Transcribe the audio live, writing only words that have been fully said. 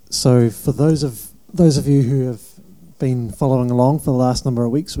So for those of you who have been following along for the last number of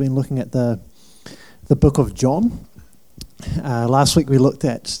weeks, we've been looking at the book of John. Last week we looked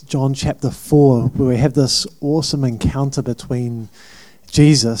at John chapter 4, where we have this awesome encounter between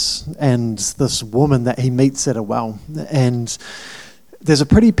Jesus and this woman that he meets at a well. And there's a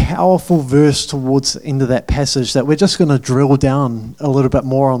pretty powerful verse towards the end of that passage that we're just going to drill down a little bit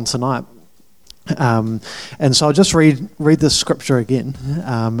more on tonight. And so I'll just read this scripture again,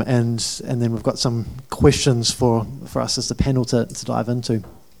 and then we've got some questions for us as the panel to dive into.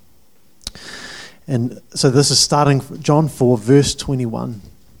 And so this is starting John 4, verse 21.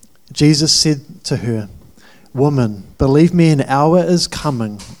 Jesus said to her, "Woman, believe me, an hour is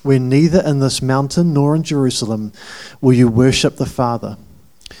coming when neither in this mountain nor in Jerusalem will you worship the Father.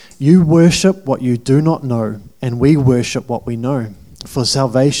 You worship what you do not know, and we worship what we know. For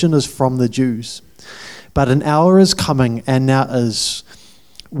salvation is from the Jews. But an hour is coming, and now is,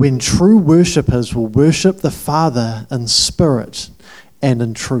 when true worshippers will worship the Father in spirit and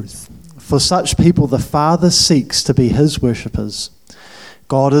in truth. For such people the Father seeks to be his worshippers.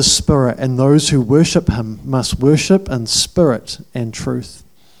 God is spirit, and those who worship him must worship in spirit and truth."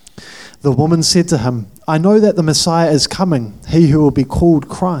 The woman said to him, "I know that the Messiah is coming, he who will be called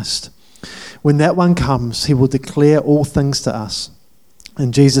Christ. When that one comes, he will declare all things to us."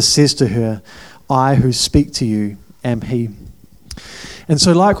 And Jesus says to her, "I who speak to you am he." And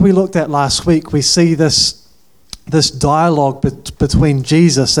so like we looked at last week, we see this dialogue between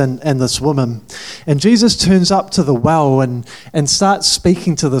Jesus and this woman. And Jesus turns up to the well and starts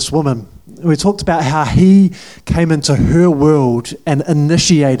speaking to this woman. We talked about how he came into her world and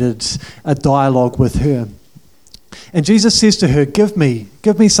initiated a dialogue with her. And Jesus says to her, give me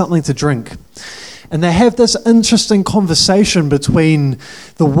something to drink." And they have this interesting conversation between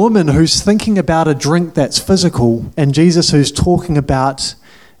the woman who's thinking about a drink that's physical and Jesus who's talking about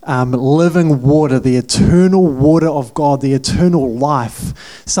living water, the eternal water of God, the eternal life,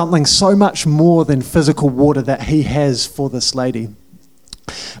 something so much more than physical water that he has for this lady.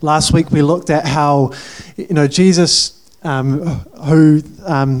 Last week we looked at how, Jesus, who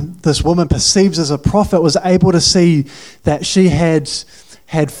this woman perceives as a prophet, was able to see that she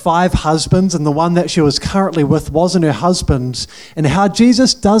had 5 husbands, and the one that she was currently with wasn't her husband, and how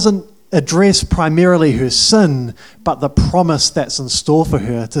Jesus doesn't address primarily her sin, but the promise that's in store for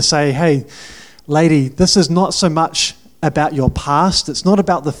her, to say, hey, lady, this is not so much about your past, it's not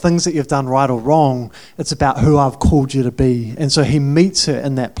about the things that you've done right or wrong, it's about who I've called you to be. And so he meets her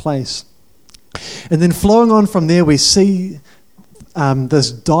in that place. And then flowing on from there, we see this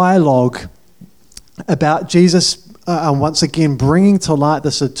dialogue about Jesus once again bringing to light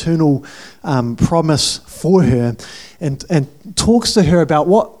this eternal promise for her, and talks to her about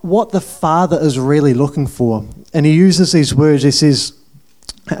what the Father is really looking for. And he uses these words. He says,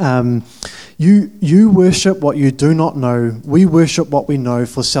 you worship what you do not know, we worship what we know,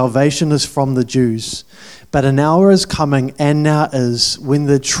 for salvation is from the Jews. But an hour is coming, and now is, when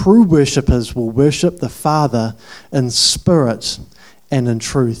the true worshippers will worship the Father in spirit and in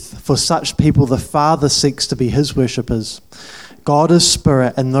truth. For such people the Father seeks to be his worshippers. God is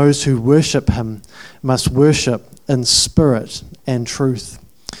spirit, and those who worship him must worship in spirit and truth.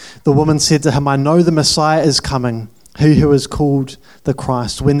 The woman said to him, "I know the Messiah is coming, he who is called the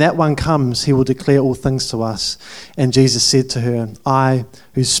Christ. When that one comes, he will declare all things to us." And Jesus said to her, "I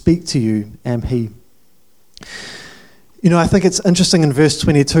who speak to you am he." I think it's interesting in verse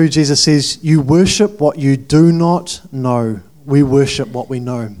 22, Jesus says, "You worship what you do not know. We worship what we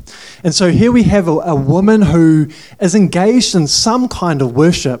know." And so here we have a woman who is engaged in some kind of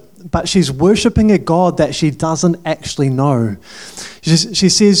worship, but she's worshiping a God that she doesn't actually know. She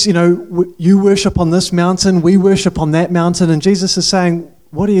says, you worship on this mountain, we worship on that mountain. And Jesus is saying,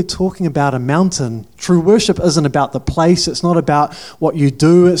 what are you talking about, a mountain? True worship isn't about the place. It's not about what you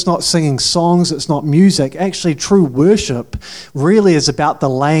do. It's not singing songs. It's not music. Actually, true worship really is about the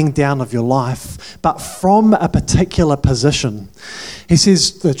laying down of your life, but from a particular position. He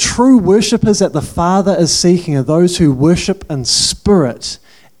says the true worshipers that the Father is seeking are those who worship in spirit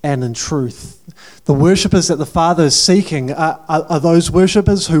and in truth. The worshippers that the Father is seeking are those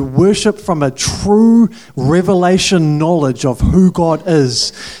worshippers who worship from a true revelation knowledge of who God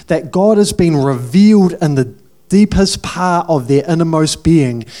is, that God has been revealed in the deepest part of their innermost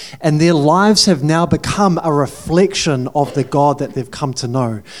being, and their lives have now become a reflection of the God that they've come to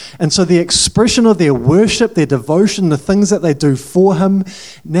know. And so the expression of their worship, their devotion, the things that they do for Him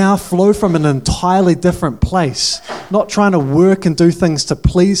now flow from an entirely different place. Not trying to work and do things to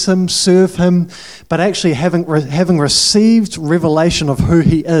please Him, serve Him, but actually having received revelation of who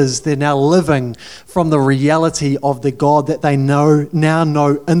He is, they're now living from the reality of the God that they now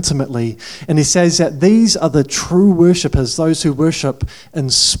know intimately. And He says that these are the true worshippers, those who worship in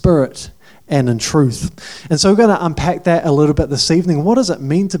spirit and in truth. And so we're going to unpack that a little bit this evening. What does it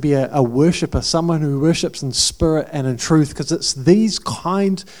mean to be a worshipper, someone who worships in spirit and in truth? Because it's these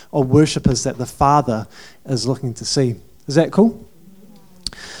kind of worshippers that the Father is looking to see. Is that cool?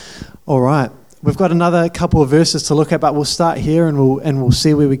 All right. We've got another couple of verses to look at, but we'll start here and we'll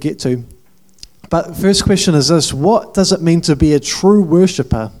see where we get to. But the first question is this: what does it mean to be a true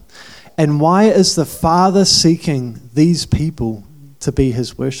worshipper? And why is the Father seeking these people to be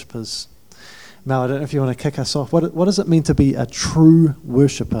His worshippers? Mel, I don't know if you want to kick us off. What does it mean to be a true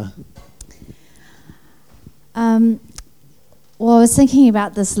worshipper? Well, I was thinking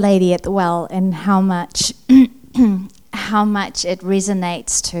about this lady at the well and how much it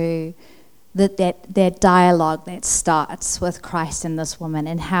resonates to that dialogue that starts with Christ and this woman,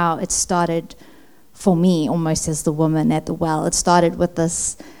 and how it started for me almost as the woman at the well. It started with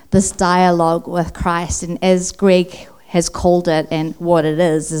this dialogue with Christ, and as Greg has called it, and what it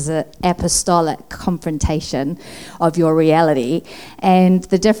is an apostolic confrontation of your reality. And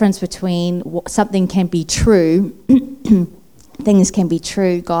the difference between something can be true, things can be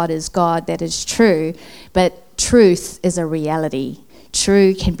true, God is God, that is true, but truth is a reality.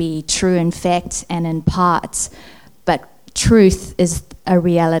 True can be true in fact and in parts, but truth is a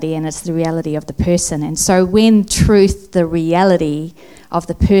reality, and it's the reality of the person. And so when truth, the reality of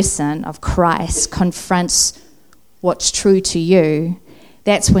the person, of Christ, confronts what's true to you,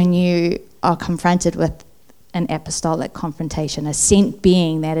 that's when you are confronted with an apostolic confrontation, a sent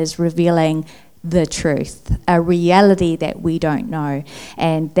being that is revealing the truth, a reality that we don't know.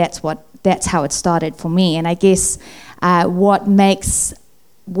 And that's how it started for me. And I guess what makes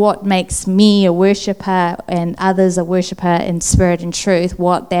me a worshipper and others a worshipper in spirit and truth,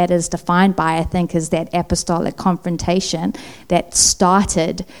 what that is defined by, I think, is that apostolic confrontation that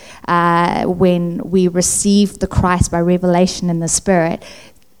started when we received the Christ by revelation in the Spirit,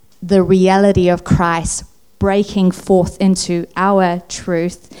 the reality of Christ breaking forth into our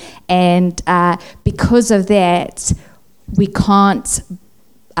truth. And because of that, we can't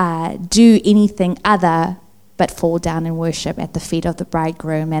do anything other but fall down and worship at the feet of the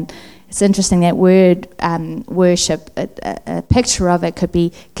bridegroom. And it's interesting, that word worship, a picture of it could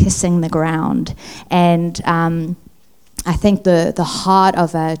be kissing the ground. And I think the heart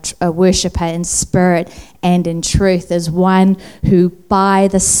of a worshipper in spirit and in truth is one who by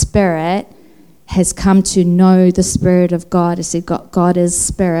the Spirit has come to know the Spirit of God. It said God is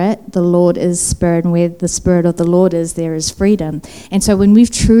Spirit, the Lord is Spirit, and where the Spirit of the Lord is, there is freedom. And so when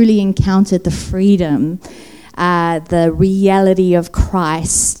we've truly encountered the freedom, the reality of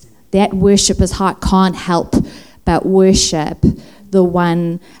Christ, that worshipper's heart can't help but worship the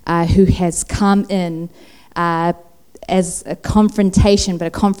one who has come in as a confrontation, but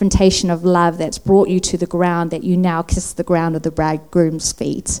a confrontation of love that's brought you to the ground, that you now kiss the ground of the bridegroom's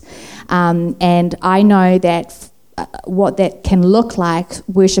feet. And I know that what that can look like,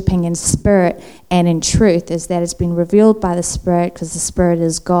 worshipping in spirit and in truth, is that it's been revealed by the Spirit, because the Spirit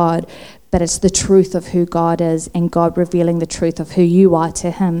is God, but it's the truth of who God is, and God revealing the truth of who you are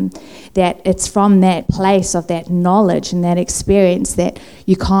to Him. That it's from that place of that knowledge and that experience that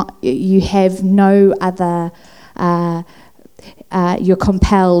you have no other. You're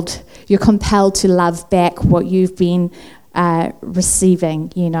compelled to love back what you've been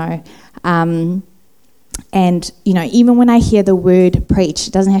receiving, and even when I hear the word preached,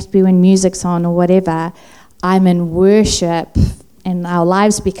 it doesn't have to be when music's on or whatever, I'm in worship, and our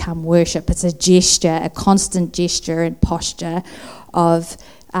lives become worship. It's a gesture, a constant gesture and posture of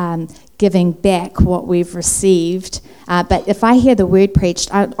giving back what we've received. But if I hear the word preached,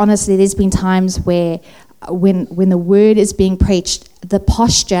 honestly, there's been times where when the word is being preached, the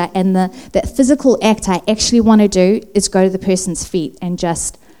posture and that physical act I actually want to do is go to the person's feet and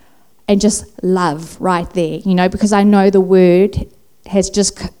just love right there, because I know the word has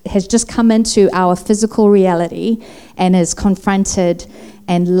just come into our physical reality and is confronted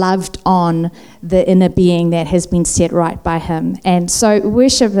and loved on the inner being that has been set right by Him. And so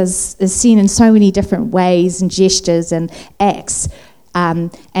worship is seen in so many different ways and gestures and acts,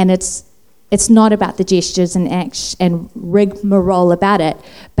 and it's not about the gestures and acts and rigmarole about it,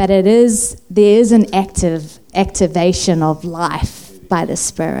 but there is an active activation of life by the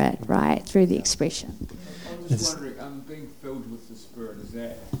Spirit, right, through the expression. I'm just wondering, being filled with the Spirit, is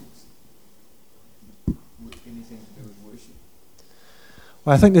that anything to do with worship?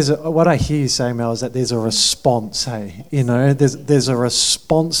 Well, I think what I hear you saying, Mel, is that there's a response. Hey, there's a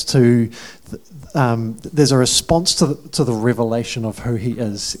response to. There's a response to the revelation of who he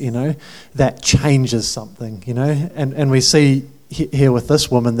is, that changes something, and we see here with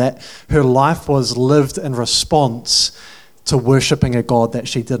this woman that her life was lived in response to worshipping a God that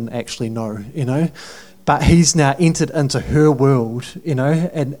she didn't actually know, but he's now entered into her world,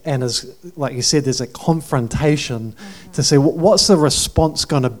 and as, like you said, there's a confrontation to say, what's the response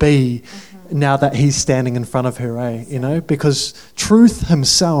going to be now that he's standing in front of her, because truth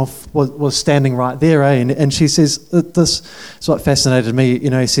himself was standing right there, and she says, this is what fascinated me,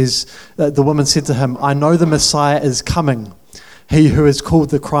 he says, the woman said to him, I know the Messiah is coming, he who is called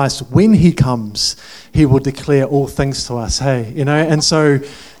the Christ. When he comes, he will declare all things to us, and so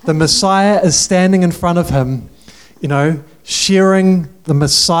the Messiah is standing in front of him, sharing the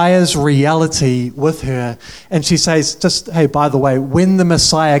Messiah's reality with her. And she says, just, hey, by the way, when the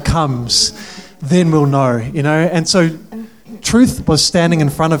Messiah comes, then we'll know, And so truth was standing in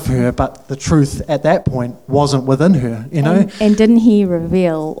front of her, but the truth at that point wasn't within her, And didn't he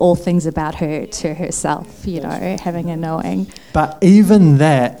reveal all things about her to herself, having a knowing? But even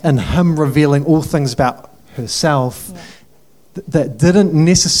that, and him revealing all things about herself, that didn't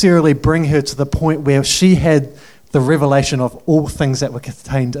necessarily bring her to the point where she had the revelation of all things that were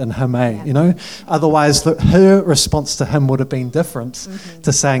contained in him, Otherwise, her response to him would have been different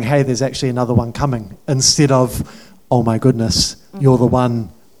to saying, hey, there's actually another one coming, instead of, oh my goodness, you're the one,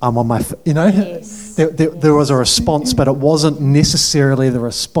 I'm on my, Yes. There was a response, but it wasn't necessarily the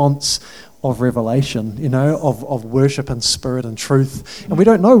response of revelation, of worship and spirit and truth. And we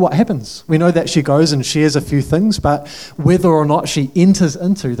don't know what happens. We know that she goes and shares a few things, but whether or not she enters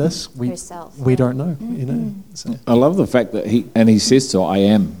into this, we don't know, So. I love the fact that he says to her, I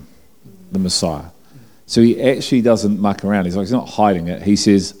am the Messiah. So he actually doesn't muck around. He's not hiding it. He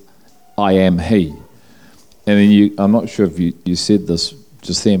says, I am he. And then I'm not sure if you said this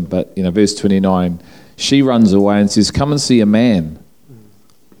just then, but verse 29, she runs away and says, come and see a man.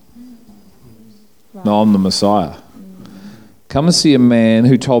 Right. No, I'm the Messiah. Come and see a man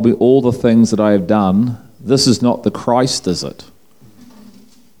who told me all the things that I have done. This is not the Christ, is it?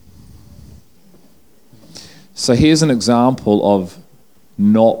 So here's an example of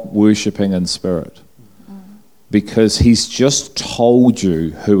not worshipping in spirit, because he's just told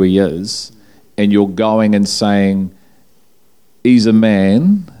you who he is, and you're going and saying, he's a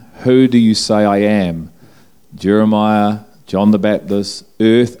man, who do you say I am? Jeremiah, John the Baptist,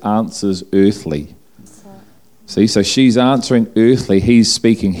 earth answers earthly. See, so she's answering earthly, he's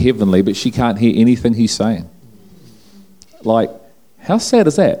speaking heavenly, but she can't hear anything he's saying. Like, how sad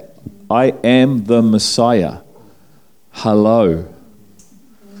is that? I am the Messiah. Hello.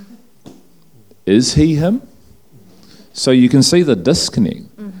 Is he him? So you can see the disconnect.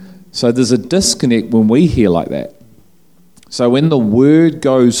 So there's a disconnect when we hear like that. So when the word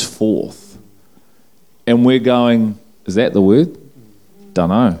goes forth and we're going, is that the word?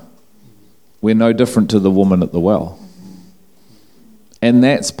 Dunno. We're no different to the woman at the well. And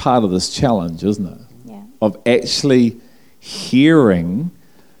that's part of this challenge, isn't it? Yeah. Of actually hearing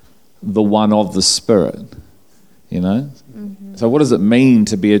the one of the Spirit, So what does it mean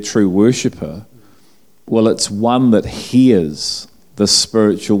to be a true worshipper? Well, it's one that hears the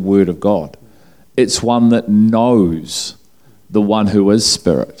spiritual word of God. It's one that knows the one who is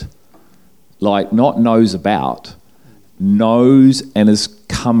Spirit. Like, not knows about, knows and is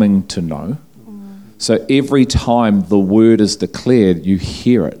coming to know. So every time the word is declared, you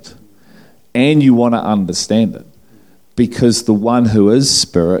hear it and you want to understand it, because the one who is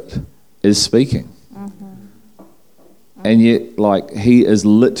Spirit is speaking. And yet, like, he is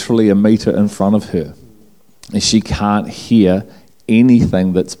literally a meter in front of her and she can't hear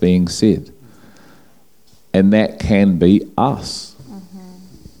anything that's being said. And that can be us.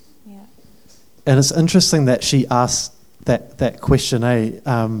 Yeah. And it's interesting that she asked that question,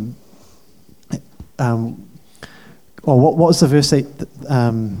 what was the verse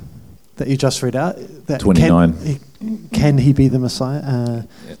that you just read out? That 29. Can he be the Messiah?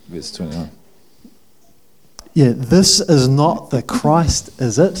 Verse 29. Yeah, this is not the Christ,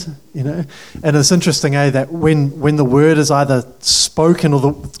 is it? And it's interesting, that when the word is either spoken or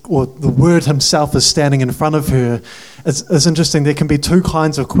the word himself is standing in front of her, it's interesting. There can be two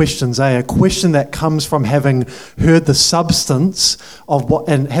kinds of questions. A question that comes from having heard the substance of what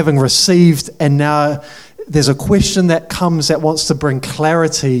and having received, and now there's a question that comes that wants to bring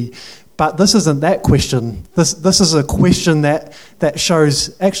clarity, But this isn't that question. This is a question that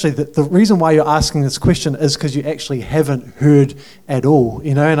shows actually that the reason why you're asking this question is because you actually haven't heard at all,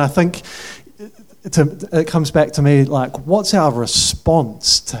 you know. And I think it comes back to me like, what's our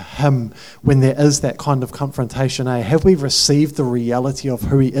response to him when there is that kind of confrontation? Have we received the reality of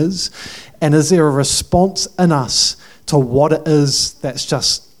who he is? And is there a response in us to what it is that's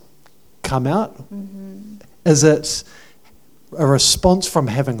just come out? Mm-hmm. Is it a response from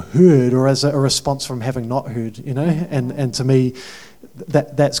having heard, or is it a response from having not heard, you know? And to me,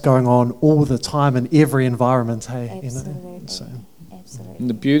 that's going on all the time in every environment, hey? Absolutely. You know? So. Absolutely. And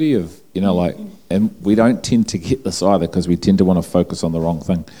the beauty of, you know, like, and we don't tend to get this either because we tend to want to focus on the wrong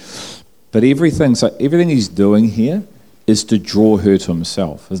thing. But everything he's doing here is to draw her to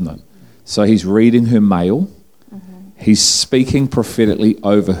himself, isn't it? So he's reading her mail. Mm-hmm. He's speaking prophetically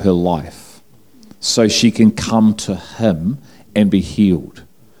over her life so she can come to him and be healed.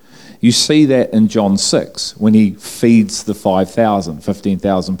 You see that in John 6 when he feeds the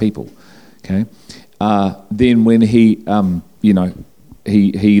 15,000 people. Okay, then when he,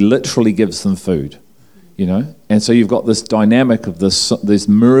 he literally gives them food, you know. And so you've got this dynamic of there's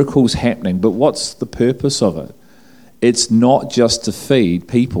miracles happening. But what's the purpose of it? It's not just to feed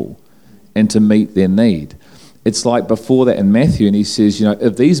people and to meet their need. It's like before that in Matthew, and he says, you know,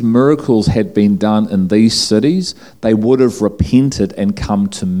 if these miracles had been done in these cities, they would have repented and come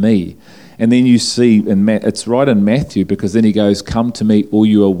to me. And then you see, it's right in Matthew, because then he goes, come to me, all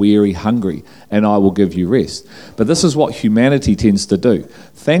you are weary, hungry, and I will give you rest. But this is what humanity tends to do.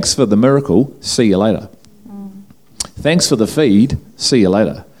 Thanks for the miracle, see you later. Thanks for the feed, see you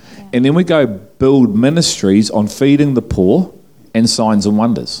later. Yeah. And then we go build ministries on feeding the poor and signs and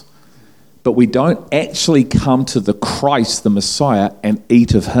wonders. But we don't actually come to the Christ, the Messiah, and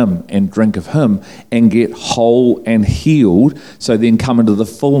eat of him and drink of him and get whole and healed, so then come into the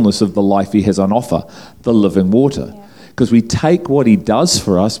fullness of the life he has on offer, the living water. Because we take what he does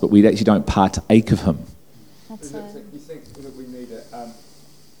for us, but we actually don't partake of him. That's it. You think that we need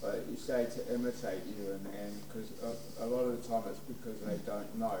you say to imitate you, and because a lot of the time it's because they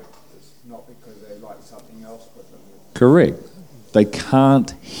don't know. It's not because they like something else with them. Correct. They can't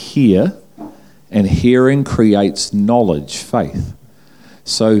hear. And hearing creates knowledge, faith.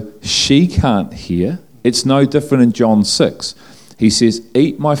 So she can't hear. It's no different in John 6. He says,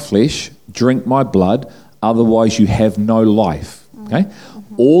 eat my flesh, drink my blood, otherwise you have no life. Okay?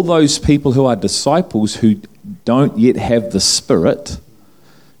 Mm-hmm. All those people who are disciples who don't yet have the Spirit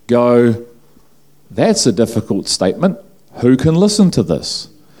go, that's a difficult statement. Who can listen to this?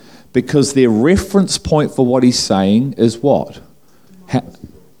 Because their reference point for what he's saying is what?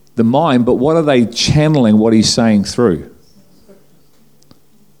 The mind, but what are they channeling what he's saying through?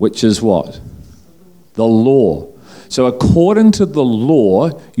 Which is what? The law. So according to the law,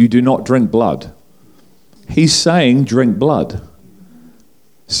 you do not drink blood. He's saying drink blood.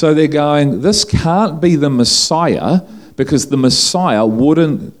 So they're going, this can't be the Messiah, because the Messiah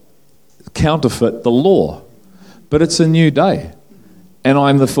wouldn't counterfeit the law. But it's a new day, and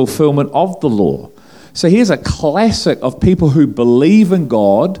I'm the fulfillment of the law. So here's a classic of people who believe in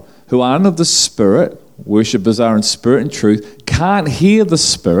God, who are under the Spirit, worshippers are in spirit and truth, can't hear the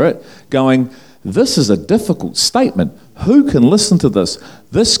Spirit, going, this is a difficult statement. Who can listen to this?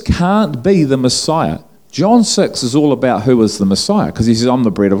 This can't be the Messiah. John 6 is all about who is the Messiah, because he says, I'm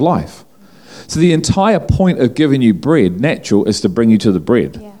the bread of life. So the entire point of giving you bread, natural, is to bring you to the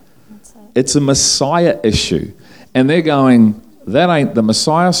bread. Yeah, that's it. It's a Messiah issue. And they're going, that ain't the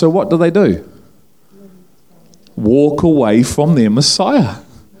Messiah, so what do? Walk away from their Messiah.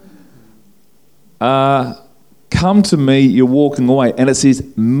 Come to me, you're walking away. And it says,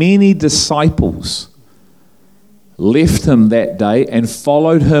 many disciples left him that day and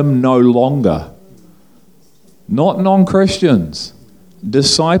followed him no longer. Not non-Christians,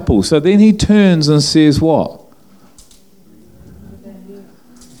 disciples. So then he turns and says what?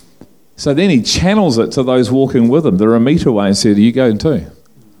 So then he channels it to those walking with him. They're a meter away, and said, you go too.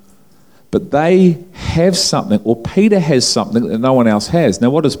 But they have something, or Peter has something that no one else has. Now,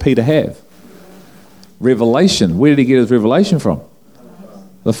 what does Peter have? Revelation. Where did he get his revelation from?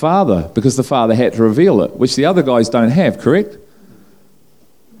 The Father, because the Father had to reveal it, which the other guys don't have, correct?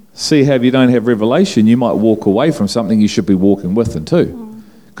 See how if you don't have revelation, you might walk away from something you should be walking with and too,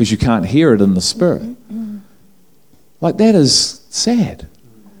 because you can't hear it in the Spirit. Like, that is sad.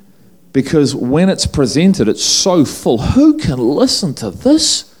 Because when it's presented, it's so full. Who can listen to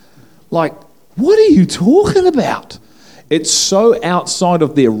this? Like, what are you talking about? It's so outside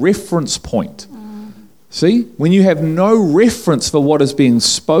of their reference point. See, when you have no reference for what is being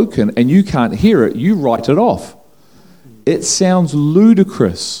spoken and you can't hear it, you write it off. It sounds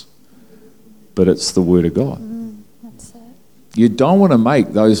ludicrous. but it's the Word of God. That's it. You don't want to make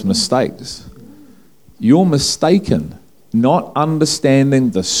those mistakes. You're mistaken, not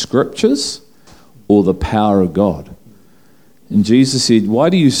understanding the Scriptures or the power of God. And Jesus said, why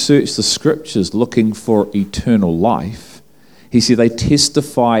do you search the Scriptures looking for eternal life? He said, they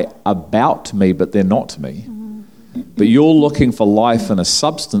testify about me, but they're not me. But you're looking for life in a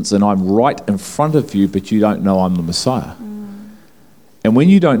substance, and I'm right in front of you, but you don't know I'm the Messiah. And when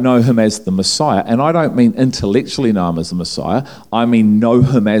you don't know him as the Messiah, and I don't mean intellectually know him as the Messiah, I mean know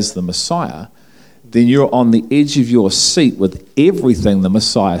him as the Messiah, then you're on the edge of your seat with everything the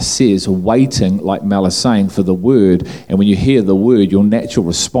Messiah says, waiting, like Mel is saying, for the word. And when you hear the word, your natural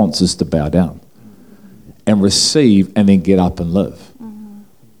response is to bow down and receive and then get up and live.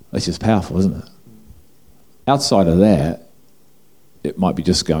 That's just powerful, isn't it? Outside of that, it might be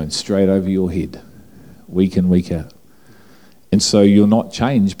just going straight over your head, week in, week out. And so you're not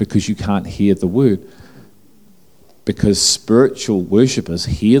changed because you can't hear the word. Because spiritual worshippers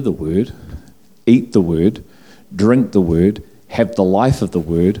hear the word, eat the word, drink the word, have the life of the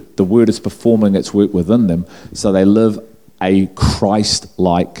word. The word is performing its work within them, so they live a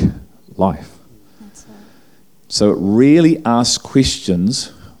Christ-like life. That's right. So it really asks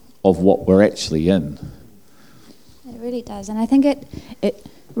questions of what we're actually in. It really does. And I think it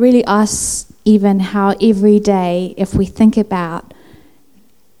really asks even how every day, if we think about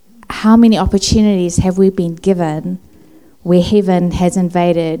how many opportunities have we been given where heaven has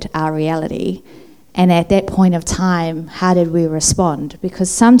invaded our reality, and at that point of time, how did we respond?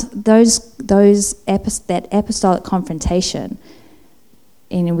 Because that apostolic confrontation,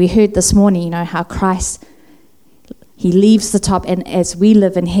 and we heard this morning, how Christ, he leaves the top, and as we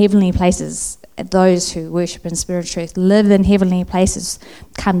live in heavenly places, those who worship in spirit and truth live in heavenly places,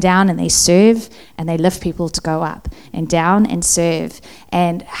 come down and they serve and they lift people to go up and down and serve.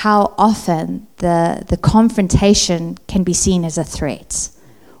 And how often the confrontation can be seen as a threat,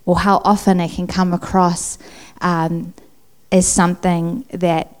 or how often it can come across as something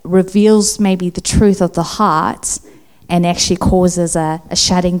that reveals maybe the truth of the heart and actually causes a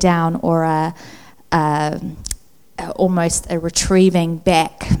shutting down or almost a retrieving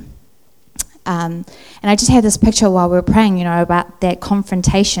back. And I just had this picture while we were praying, about that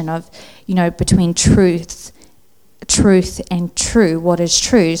confrontation of, between truth and true, what is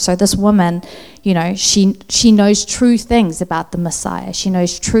true. So this woman, she knows true things about the Messiah. She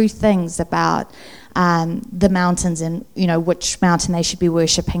knows true things about the mountains and, which mountain they should be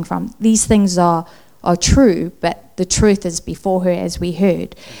worshipping from. These things are true, but the truth is before her, as we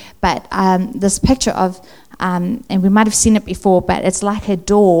heard. But this picture of, and we might have seen it before, but it's like a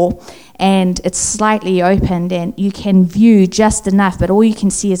door, and it's slightly opened, and you can view just enough, but all you can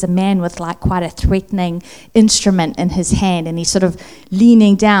see is a man with like quite a threatening instrument in his hand, and he's sort of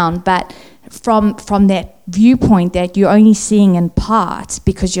leaning down, but from that viewpoint that you're only seeing in part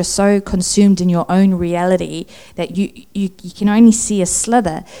because you're so consumed in your own reality that you can only see a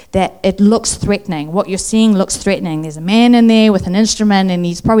slither, that it looks threatening. What you're seeing looks threatening. There's a man in there with an instrument and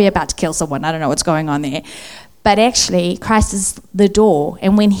he's probably about to kill someone. I don't know what's going on there. But actually, Christ is the door.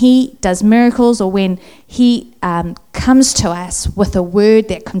 And when he does miracles, or when he comes to us with a word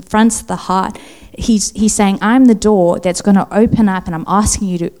that confronts the heart, he's saying, I'm the door that's going to open up, and I'm asking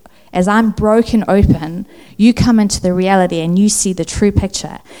you to, as I'm broken open, you come into the reality and you see the true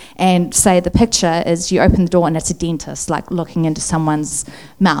picture. And say the picture is you open the door and it's a dentist, like looking into someone's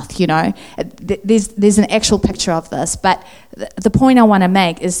mouth, There's an actual picture of this. But the point I want to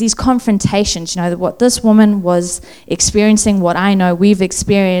make is these confrontations, what this woman was experiencing, what I know we've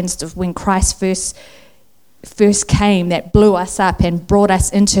experienced of when Christ first came, that blew us up and brought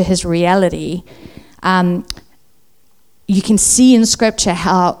us into his reality. You can see in Scripture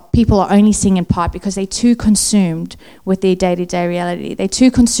how people are only seeing in part because they're too consumed with their day-to-day reality. They're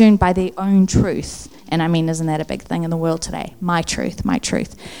too consumed by their own truth. And I mean, isn't that a big thing in the world today? My truth, my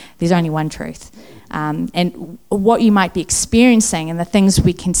truth. There's only one truth. And what you might be experiencing and the things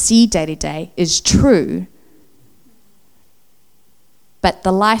we can see day-to-day is true. But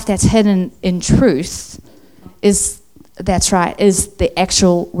the life that's hidden in truth is the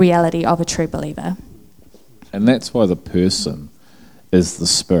actual reality of a true believer. And that's why the person is the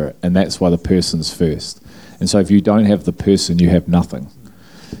spirit, and that's why the person's first. And so if you don't have the person, you have nothing.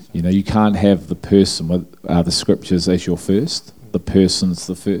 You can't have the person with the Scriptures as your first. The person's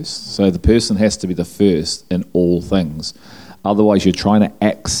the first. So the person has to be the first in all things. Otherwise, you're trying to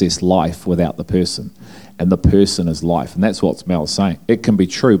access life without the person. And the person is life. And that's what Mel's saying. It can be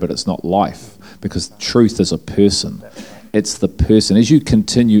true, but it's not life, because truth is a person. It's the person. As you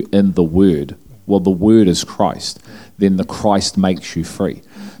continue in the Word, well, the Word is Christ, then the Christ makes you free.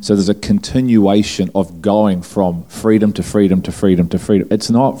 So there's a continuation of going from freedom to freedom to freedom to freedom.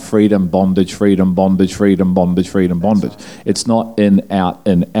 It's not freedom, bondage, freedom, bondage, freedom, bondage, freedom, bondage. It's not in, out,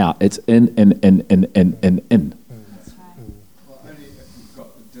 in, out. It's in, in. That's right. Well, only if you've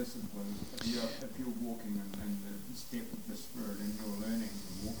got the discipline, if you're walking in the step of the Spirit and you're learning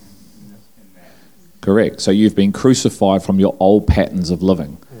to walk in that. Correct. So you've been crucified from your old patterns of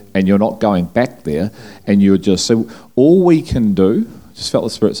living, and you're not going back there, and you're just... So all we can do, just felt the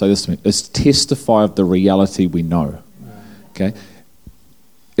Spirit say this to me, is testify of the reality we know. Okay?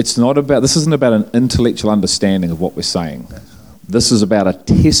 This isn't about an intellectual understanding of what we're saying. This is about a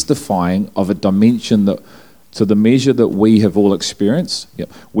testifying of a dimension that, to the measure that we have all experienced,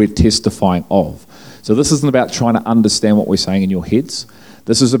 we're testifying of. So this isn't about trying to understand what we're saying in your heads.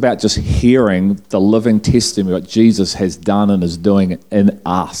 This is about just hearing the living testimony of what Jesus has done and is doing in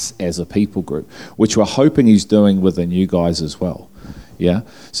us as a people group, which we're hoping he's doing within you guys as well. Yeah?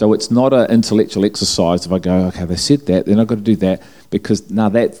 So it's not an intellectual exercise. If I go, okay, they said that, then I've got to do that, because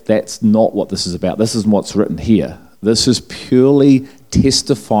that's not what this is about. This isn't what's written here. This is purely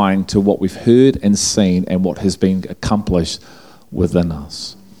testifying to what we've heard and seen and what has been accomplished within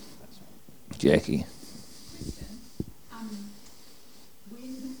us. Jackie.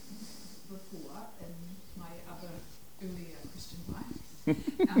 It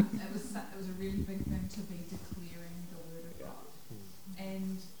was a really big thing to be declaring the word of God.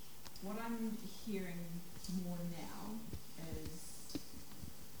 And what I'm hearing more now is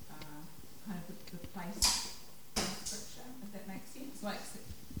kind of the place in Scripture, if that makes sense. Like,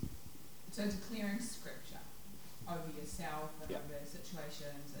 so declaring Scripture over yourself and over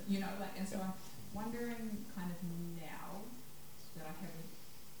situations, and, and so I'm wondering kind of now that I have a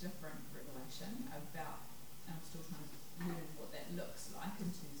different revelation about, and I'm still trying to learn what that looks like in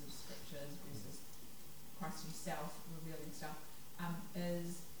terms of scriptures versus Christ himself revealing stuff,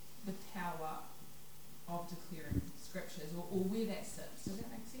 is the power of declaring scriptures, or where that sits. Does that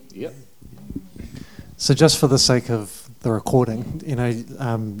make sense? Yep. So just for the sake of the recording,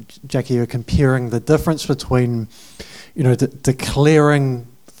 Jackie, you're comparing the difference between, declaring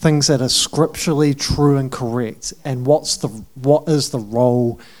things that are scripturally true and correct, and what is the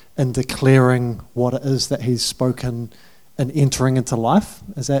role in declaring what it is that he's spoken and entering into life?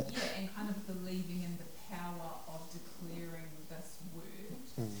 Is that? Yeah, and kind of believing in the power of declaring this word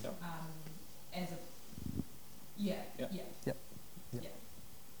as a... Yeah.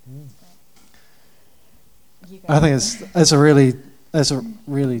 I think it's a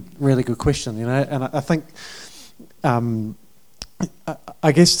really really good question, and I think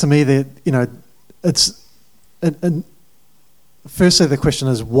I guess to me that it's firstly the question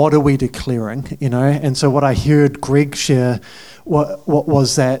is, what are we declaring, and so what I heard Greg share what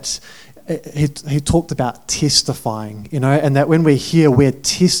was that he talked about testifying, and that when we're here we're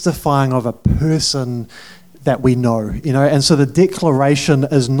testifying of a person that we know, and so the declaration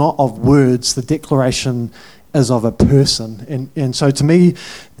is not of words, the declaration is of a person, and so to me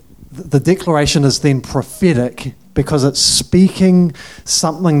the declaration is then prophetic because it's speaking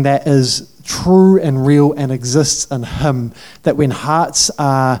something that is true and real and exists in him, that when hearts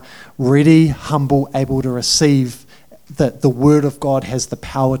are ready, humble, able to receive, that the word of God has the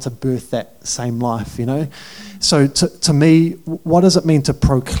power to birth that same life, So to me, what does it mean to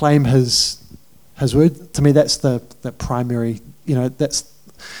proclaim his word? To me, that's the primary, that's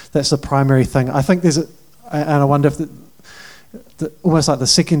the primary thing. I think and I wonder if almost like the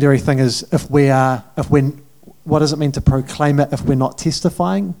secondary thing is what does it mean to proclaim it if we're not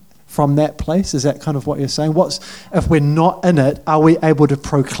testifying from that place? Is that kind of what you're saying? If we're not in it, are we able to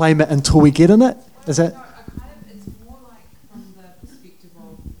proclaim it until we get in it? Is that? No, it's more like from the perspective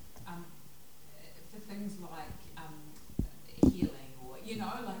of for things like healing, or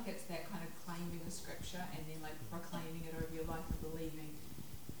like it's that kind of claiming the scripture and then like proclaiming it over your life and believing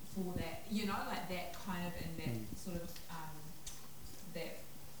for that, like that kind of, in that sort of that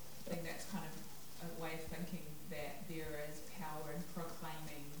thing that's kind of a way of thinking that there is power in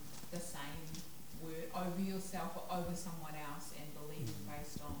proclaiming the same word over yourself or over someone else and believing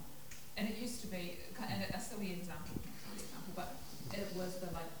based on. And it used to be, and a silly example, but it was the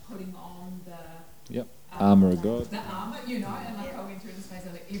like putting on the armor of God. The armor, and like I went through this phase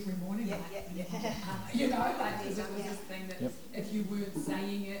of like every morning, armor, like because it was this thing that if you weren't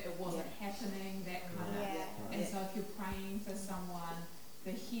saying it, it wasn't happening, that kind of. And so if you're praying for someone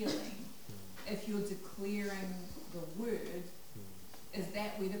for healing, if you're declaring the word, is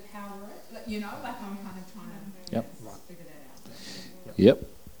that where the power is? Like, like I'm kind of trying to figure that out. Yep.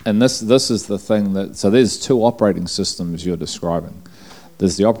 And this is the thing so there's two operating systems you're describing.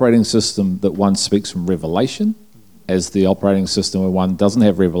 There's the operating system that one speaks from revelation, as the operating system where one doesn't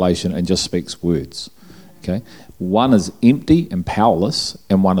have revelation and just speaks words. Okay? One is empty and powerless,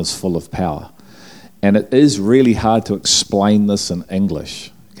 and one is full of power. And it is really hard to explain this in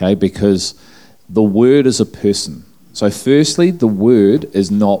English, okay? Because the word is a person. So firstly, the word is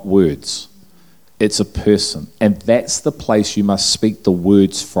not words. It's a person. And that's the place you must speak the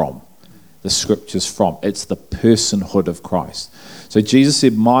words from, the scriptures from. It's the personhood of Christ. So Jesus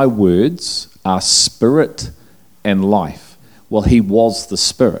said, my words are spirit and life. Well, he was the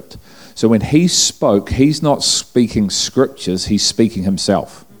spirit. So when he spoke, he's not speaking scriptures, he's speaking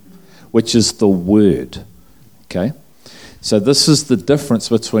himself, which is the word. Okay? So this is the difference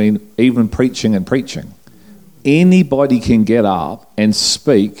between even preaching and preaching. Anybody can get up and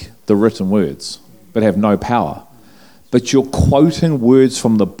speak the written words, but have no power. But you're quoting words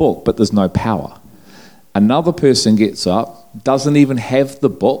from the book, but there's no power. Another person gets up, doesn't even have the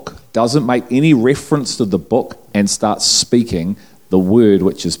book, doesn't make any reference to the book, and starts speaking the word,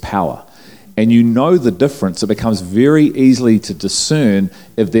 which is power. And you know the difference. It becomes very easily to discern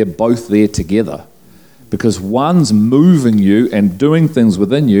if they're both there together. Because one's moving you and doing things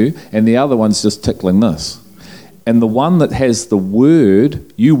within you, and the other one's just tickling this. And the one that has the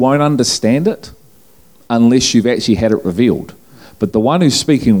word, you won't understand it unless you've actually had it revealed. But the one who's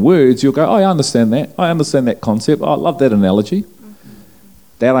speaking words, you'll go, oh, I understand that. I understand that concept. Oh, I love that analogy.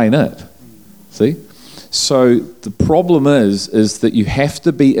 That ain't it. See? So the problem is that you have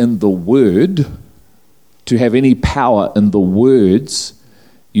to be in the word to have any power in the words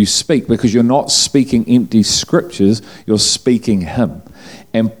you speak, because you're not speaking empty scriptures, you're speaking him.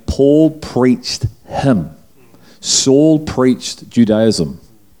 And Paul preached him. Saul preached Judaism.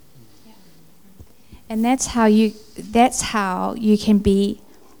 And that's how you can be,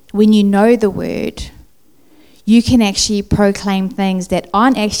 when you know the word, you can actually proclaim things that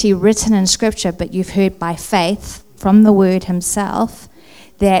aren't actually written in scripture, but you've heard by faith from the word himself,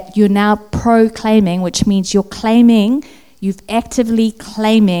 that you're now proclaiming, which means you're actively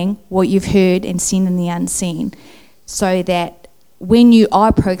claiming what you've heard and seen in the unseen. So that when you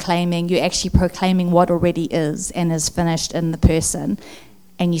are proclaiming, you're actually proclaiming what already is and is finished in the person,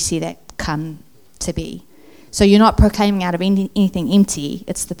 and you see that come to be. So you're not proclaiming out of anything empty.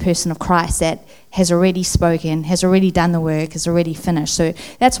 It's the person of Christ that has already spoken, has already done the work, is already finished. So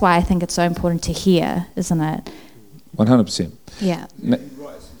that's why I think it's so important to hear, isn't it? 100%. Yeah. Now,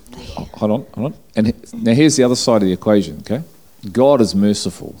 hold on. And now here's the other side of the equation, okay? God is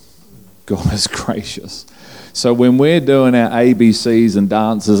merciful. God is gracious. So when we're doing our ABCs and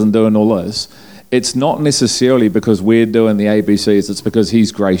dances and doing all this, it's not necessarily because we're doing the ABCs, it's because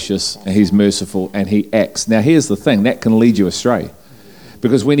he's gracious and he's merciful and he acts. Now here's the thing, that can lead you astray.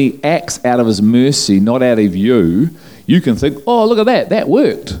 Because when he acts out of his mercy, not out of you, you can think, oh, look at that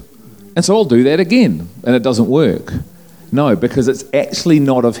worked. And so I'll do that again, and it doesn't work. No, because it's actually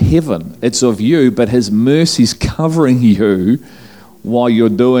not of heaven, it's of you, but his mercy's covering you while you're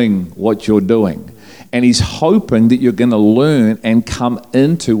doing what you're doing. And he's hoping that you're going to learn and come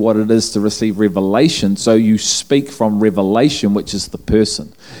into what it is to receive revelation. So you speak from revelation, which is the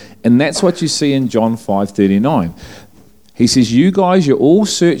person. And that's what you see in John 5:39. He says, you guys, you're all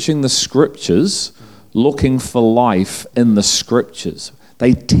searching the scriptures, looking for life in the scriptures.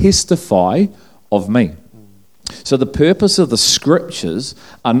 They testify of me. So the purpose of the scriptures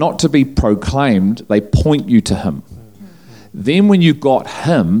are not to be proclaimed, they point you to him. Then when you got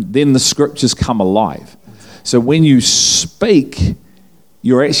him, then the scriptures come alive. So when you speak,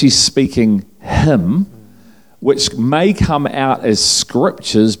 you're actually speaking him, which may come out as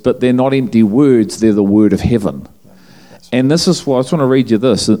scriptures, but they're not empty words, they're the word of heaven. And this is why I just want to read you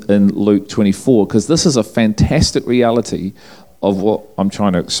this in Luke 24, because this is a fantastic reality of what I'm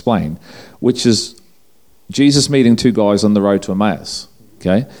trying to explain, which is Jesus meeting two guys on the road to Emmaus.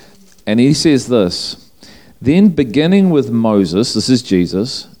 Okay? And he says this, then beginning with Moses, this is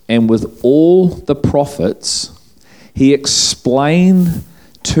Jesus, and with all the prophets, he explained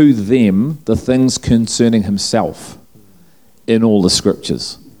to them the things concerning himself in all the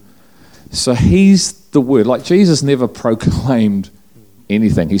scriptures. So he's the word. Like Jesus never proclaimed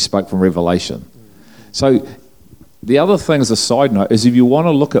anything. He spoke from revelation. So the other thing as a side note is if you want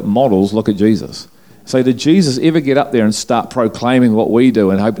to look at models, look at Jesus. So did Jesus ever get up there and start proclaiming what we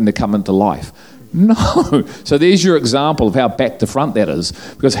do and hoping to come into life? No. So there's your example of how back to front that is,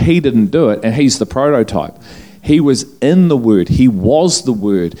 because he didn't do it and he's the prototype. He was in the Word. He was the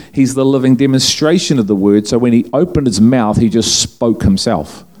Word. He's the living demonstration of the Word. So when he opened his mouth, he just spoke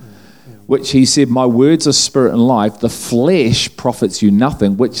himself. which he said, my words are spirit and life, the flesh profits you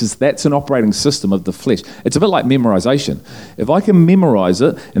nothing, that's an operating system of the flesh. It's a bit like memorization. If I can memorize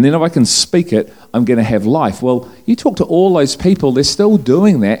it, and then if I can speak it, I'm going to have life. Well, you talk to all those people, they're still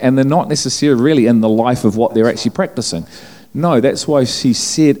doing that, and they're not necessarily really in the life of what they're actually practicing. No, that's why she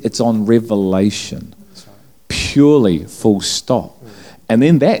said it's on revelation. Purely, full stop. And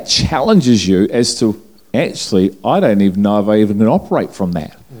then that challenges you as to, actually, I don't even know if I even can operate from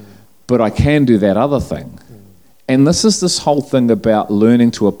that. But I can do that other thing. And this is this whole thing about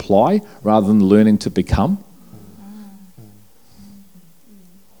learning to apply rather than learning to become.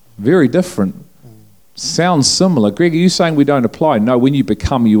 Very different. Sounds similar. Greg, are you saying we don't apply? No, when you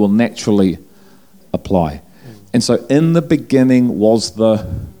become, you will naturally apply. And so in the beginning was the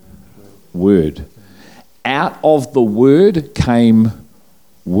Word. Out of the Word came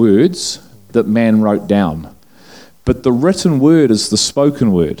words that man wrote down. But the written word is the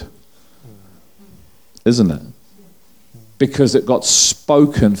spoken word. Isn't it? Because it got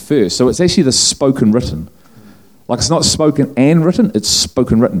spoken first. So it's actually the spoken written. Like it's not spoken and written, it's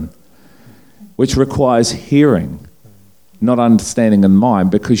spoken written. Which requires hearing, not understanding in mind,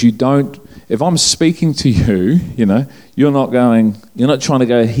 because you don't, if I'm speaking to you, you're not trying to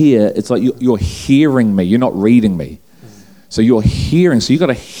go here. It's like you're hearing me, you're not reading me. So you're hearing, so you've got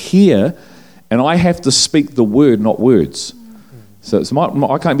to hear, and I have to speak the word, not words. So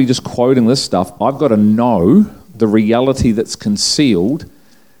I can't be just quoting this stuff. I've got to know the reality that's concealed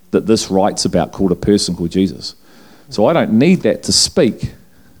that this writes about, called a person called Jesus. So I don't need that to speak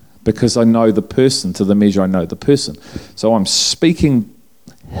because I know the person to the measure I know the person. So I'm speaking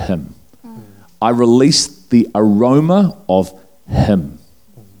him. I release the aroma of him,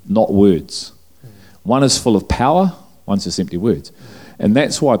 not words. One is full of power, one's just empty words. And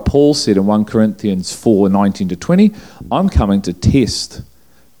that's why Paul said in 1 Corinthians 4:19-20, I'm coming to test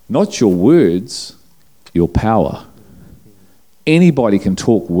not your words, your power. Anybody can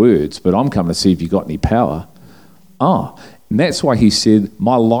talk words, but I'm coming to see if you got any power. And that's why he said,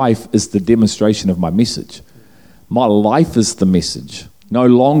 my life is the demonstration of my message. My life is the message. No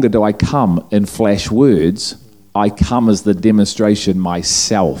longer do I come in flash words, I come as the demonstration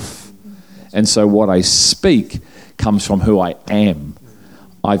myself. And so what I speak comes from who I am.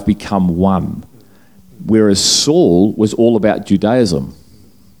 I've become one. Whereas Saul was all about Judaism.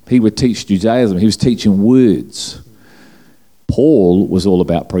 He would teach Judaism. He was teaching words. Paul was all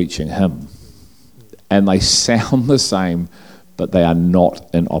about preaching him. And they sound the same, but they are not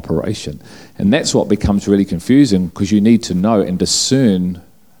in operation. And that's what becomes really confusing, because you need to know and discern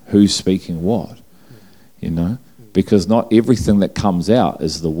who's speaking what, because not everything that comes out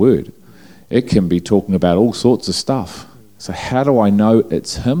is the word. It can be talking about all sorts of stuff. So how do I know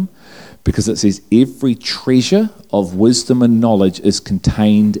it's him? Because it says every treasure of wisdom and knowledge is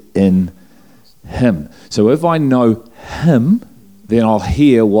contained in him. So if I know him, then I'll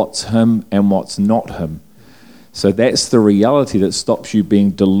hear what's him and what's not him. So that's the reality that stops you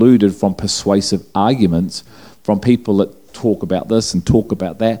being deluded from persuasive arguments from people that talk about this and talk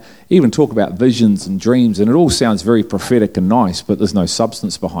about that, even talk about visions and dreams, and it all sounds very prophetic and nice, but there's no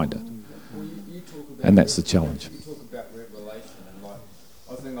substance behind it. And that's the challenge.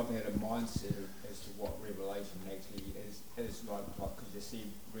 I've had a mindset as to what revelation actually is like because you see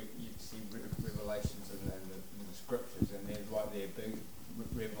revelations in the scriptures, and they're big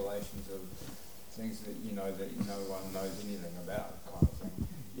revelations of things that that no one knows anything about, kind of thing.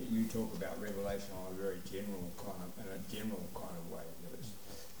 You talk about revelation on a very general kind of way. That it's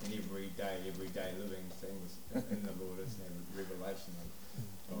in everyday living things in the Lord is revelation.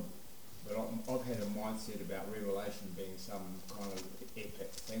 But I've had a mindset about revelation being some kind of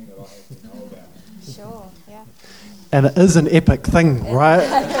epic thing that I have to know about. Sure, yeah. And it is an epic thing, right?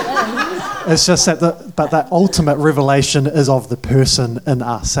 It's just that that ultimate revelation is of the person in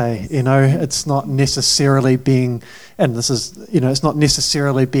us, it's not necessarily being, and this is, it's not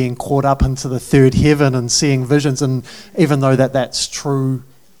necessarily being caught up into the third heaven and seeing visions, and even though that's true,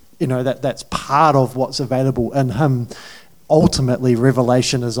 that's part of what's available in him, ultimately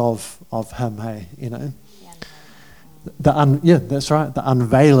revelation is of him, that's right, the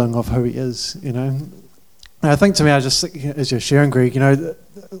unveiling of who he is, And I think to me, I just think, as you're sharing, Greg,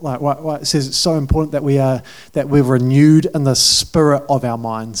 like what it says, it's so important that we're renewed in the spirit of our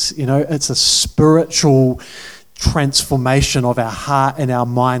minds. It's a spiritual transformation of our heart and our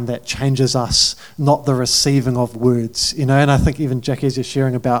mind that changes us, not the receiving of words, you know. And I think even Jackie, as you're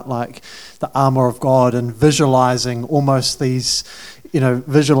sharing about like the armor of God and visualizing almost these, you know,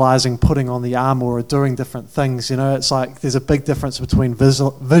 visualizing putting on the armor or doing different things, you know, it's like there's a big difference between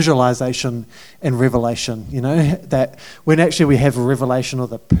visualization and revelation, you know, that when actually we have a revelation of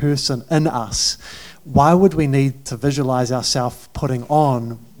the person in us, why would we need to visualize ourselves putting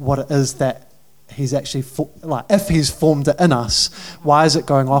on what it is that he's actually, like, if he's formed it in us, why is it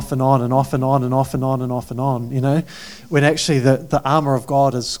going off and on and off and on and off and on and off and on, you know, when actually the armor of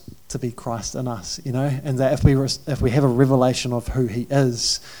God is to be Christ in us, you know, and that if we have a revelation of who he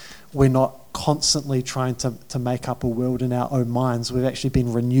is, we're not constantly trying to make up a world in our own minds. We've actually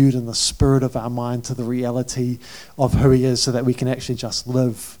been renewed in the spirit of our mind to the reality of who he is, so that we can actually just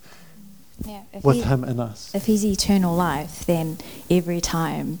live with him in us. If he's eternal life, then every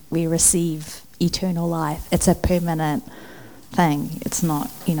time we receive eternal life, it's a permanent thing. It's not,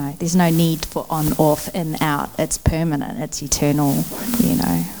 you know, there's no need for on, off, in, out. It's permanent. It's eternal, you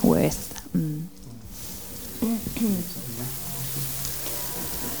know, worth.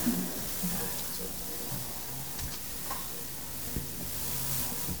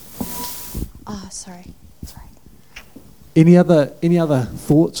 Oh, sorry. Any other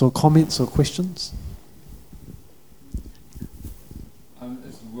thoughts or comments or questions?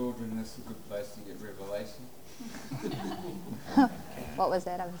 Is the wilderness a good place to get revelation? What was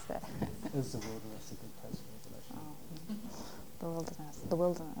that? I missed that. Is the wilderness a good place for revelation? The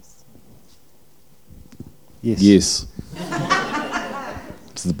wilderness. Yes.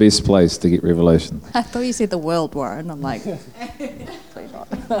 It's the best place to get revelation. I thought you said the world, Warren. I'm like, please not.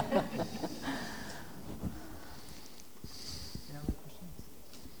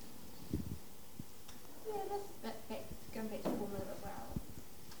 Going back to the woman at the well.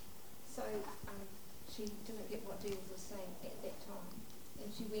 So she didn't get what Jesus was saying at that time, and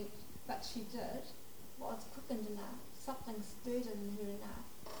she went, but she did. Was quickened enough. Something stirred in her enough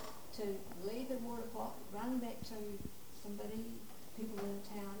to leave the water pot, run back to somebody, people in the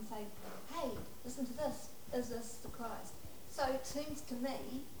town, and say, "Hey, listen to this. Is this the Christ?" So it seems to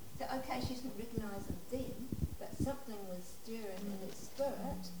me that okay, she didn't recognise him then, but something was stirring in her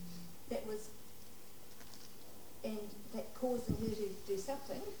spirit that was. And that causing her to do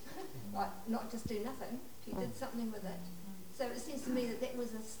something, like not just do nothing, she did something with it. So it seems to me that that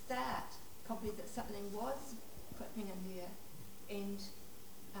was a start, probably that something was quickening in her. And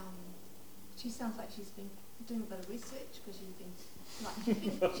she sounds like she's been doing a bit of research, because she's been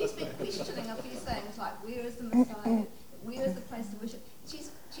questioning a few things, like where is the Messiah, where is the place to worship. She's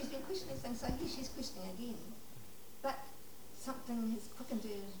been questioning things, so here she's questioning again. But something has quickened her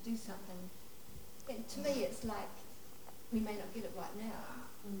to do something. And to me, it's like we may not get it right now,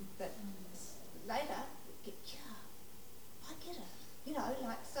 but later, I get it. You know,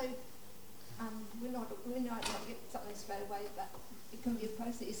 like so. We might not get something straight away, but it can be a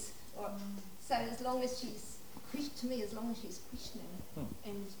process. So as long as she's questioning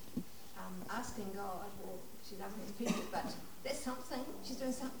and asking God, or she's asking people, but that's something. She's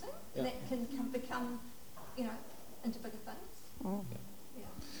doing something that can become, you know, into bigger things.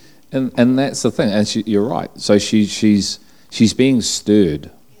 And that's the thing, and you're right. So she's being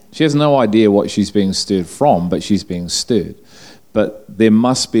stirred. She has no idea what she's being stirred from, but she's being stirred. But there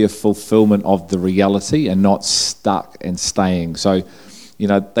must be a fulfillment of the reality and not stuck and staying. So, you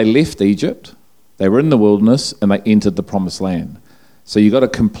know, they left Egypt, they were in the wilderness, and they entered the promised land. So you've got to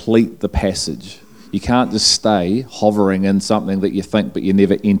complete the passage. You can't just stay hovering in something that you think but you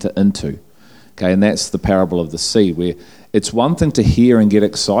never enter into. Okay, and that's the parable of the seed, where it's one thing to hear and get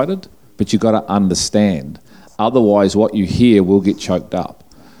excited, but you've got to understand. Otherwise, what you hear will get choked up.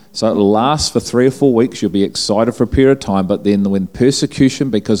 So it'll last for 3 or 4 weeks. You'll be excited for a period of time, but then when persecution,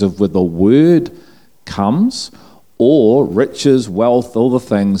 because of where the word comes, or riches, wealth, all the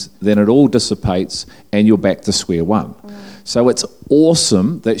things, then it all dissipates and you're back to square one. So it's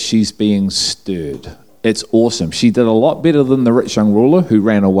awesome that she's being stirred. It's awesome. She did a lot better than the rich young ruler who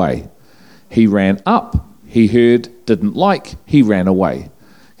ran away. He ran up, he heard, didn't like, he ran away.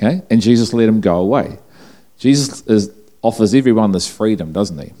 Okay? And Jesus let him go away. Jesus offers everyone this freedom,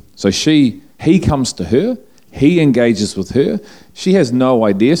 doesn't he? So he comes to her, he engages with her, she has no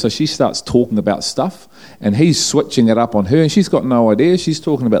idea, so she starts talking about stuff, and he's switching it up on her, and she's got no idea, she's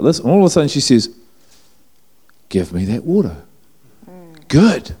talking about this, and all of a sudden she says, "Give me that water."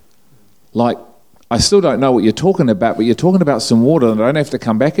 Good. Like, I still don't know what you're talking about, but you're talking about some water, and I don't have to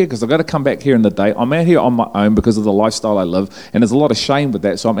come back here because I've got to come back here in the day. I'm out here on my own because of the lifestyle I live, and there's a lot of shame with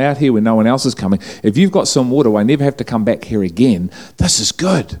that, so I'm out here when no one else is coming. If you've got some water, I never have to come back here again. This is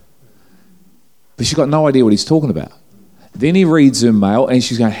good. But she's got no idea what he's talking about. Then he reads her mail, and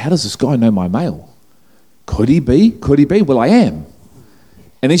she's going, how does this guy know my mail? Could he be? Could he be? Well, I am.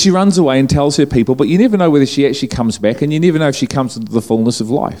 And then she runs away and tells her people, but you never know whether she actually comes back, and you never know if she comes into the fullness of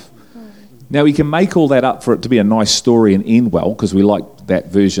life. Now, we can make all that up for it to be a nice story and end well, because we like that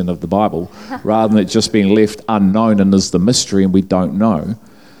version of the Bible, rather than it just being left unknown and there's the mystery and we don't know.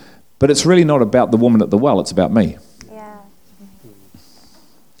 But it's really not about the woman at the well, it's about me. Yeah.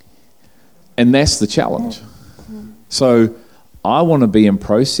 And that's the challenge. So I want to be in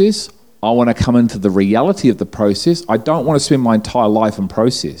process. I want to come into the reality of the process. I don't want to spend my entire life in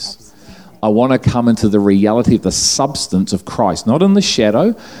process. I want to come into the reality of the substance of Christ, not in the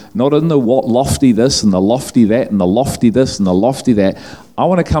shadow, not in the lofty this and the lofty that and the lofty this and the lofty that. I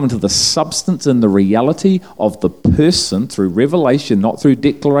want to come into the substance and the reality of the person through revelation, not through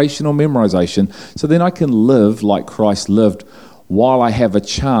declaration or memorization, so then I can live like Christ lived while I have a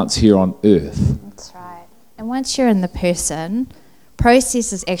chance here on earth. That's right. And once you're in the person,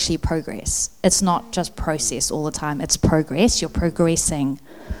 process is actually progress. It's not just process all the time. It's progress. You're progressing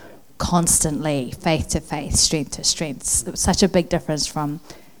constantly, faith to faith, strength to strength. It's such a big difference from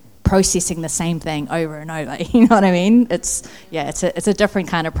processing the same thing over and over. You know what I mean? It's a different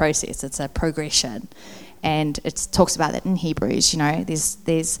kind of process. It's a progression, and it talks about that in Hebrews. You know,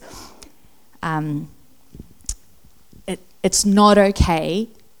 it's not okay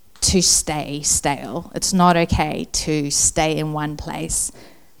to stay stale. It's not okay to stay in one place.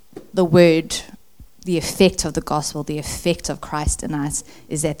 The effect of the gospel, the effect of Christ in us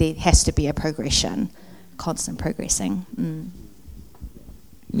is that there has to be a progression, constant progressing.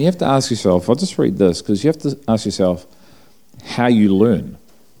 You have to ask yourself, I'll just read this, because you have to ask yourself how you learn.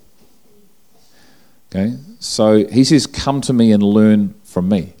 Okay, so he says, come to me and learn from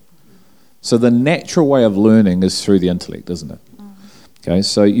me. So the natural way of learning is through the intellect, isn't it? Okay,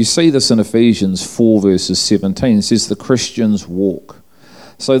 so you see this in Ephesians 4 verses 17. It says the Christians walk.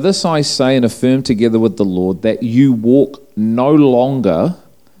 So this I say and affirm together with the Lord, that you walk no longer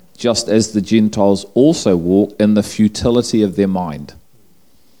just as the Gentiles also walk in the futility of their mind.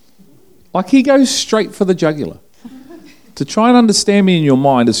 Like he goes straight for the jugular. To try and understand me in your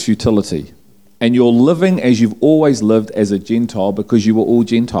mind is futility. And you're living as you've always lived as a Gentile because you were all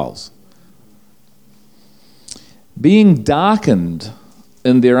Gentiles. Being darkened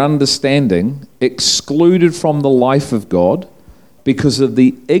in their understanding, excluded from the life of God because of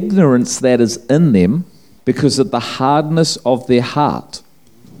the ignorance that is in them, because of the hardness of their heart.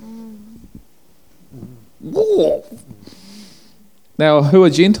 Now, who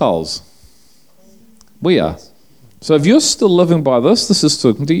are Gentiles? We are. So if you're still living by this is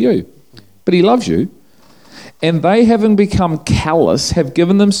talking to you. But he loves you. And they, having become callous, have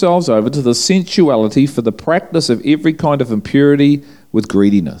given themselves over to the sensuality for the practice of every kind of impurity with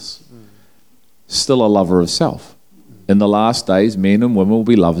greediness. Still a lover of self. In the last days, men and women will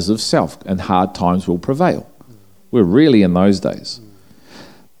be lovers of self, and hard times will prevail. We're really in those days.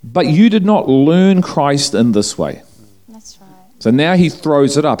 But you did not learn Christ in this way. That's right. So now he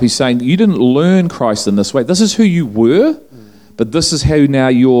throws it up. He's saying, you didn't learn Christ in this way. This is who you were, but this is how now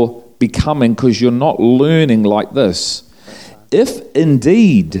you're becoming, because you're not learning like this. If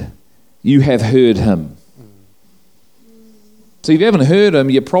indeed you have heard him. So if you haven't heard him,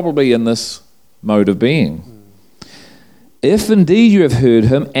 you're probably in this mode of being. If indeed you have heard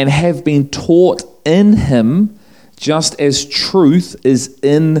him and have been taught in him, just as truth is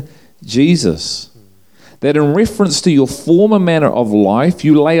in Jesus, that in reference to your former manner of life,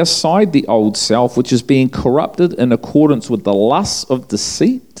 you lay aside the old self, which is being corrupted in accordance with the lusts of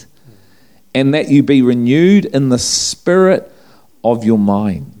deceit, and that you be renewed in the spirit of your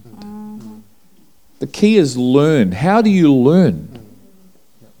mind. The key is learn. How do you learn?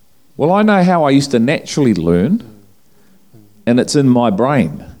 Well, I know how I used to naturally learn, and it's in my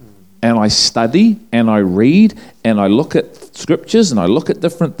brain. And I study, and I read, and I look at scriptures, and I look at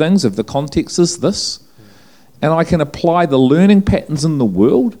different things if the context is this. And I can apply the learning patterns in the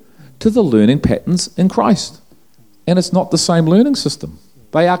world to the learning patterns in Christ. And it's not the same learning system.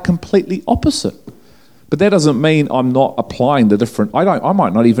 They are completely opposite. But that doesn't mean I'm not applying the different... I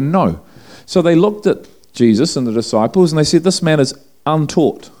might not even know. So they looked at Jesus and the disciples, and they said, this man is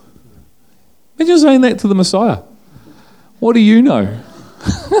untaught. Imagine saying that to the Messiah. What do you know?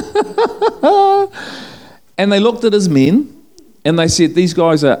 And they looked at his men, and they said, these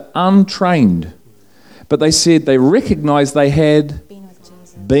guys are untrained. But they said they recognized they had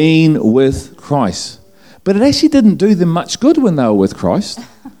been with Christ. But it actually didn't do them much good when they were with Christ.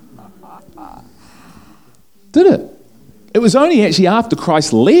 Did it? It was only actually after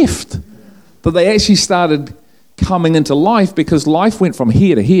Christ left that they actually started coming into life, because life went from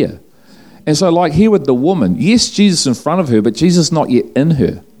here to here. And so like here with the woman, yes, Jesus in front of her, but Jesus not yet in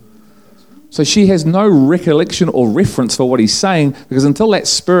her. So she has no recollection or reference for what he's saying, because until that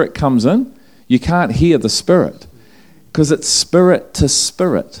spirit comes in, you can't hear the spirit, because it's spirit to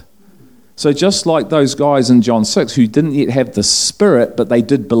spirit. So just like those guys in John 6 who didn't yet have the spirit, but they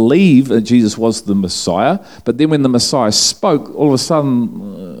did believe that Jesus was the Messiah, but then when the Messiah spoke, all of a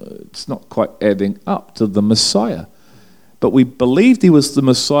sudden it's not quite adding up to the Messiah. But we believed he was the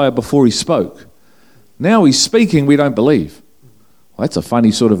Messiah before he spoke. Now he's speaking, we don't believe. Well, that's a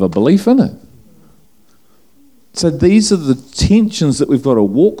funny sort of a belief, isn't it? So these are the tensions that we've got to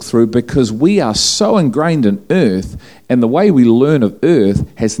walk through, because we are so ingrained in earth, and the way we learn of earth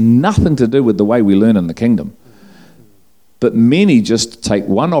has nothing to do with the way we learn in the kingdom. But many just take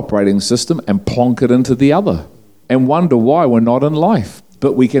one operating system and plonk it into the other and wonder why we're not in life.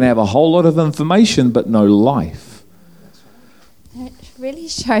 But we can have a whole lot of information but no life. It really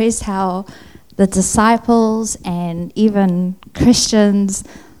shows how the disciples and even Christians,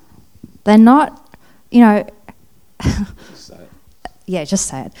 they're not, yeah, just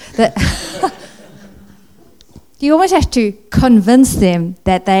say it. That you almost have to convince them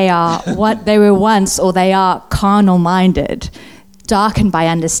that they are what they were once, or they are carnal-minded, darkened by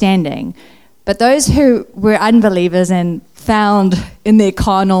understanding. But those who were unbelievers and found in their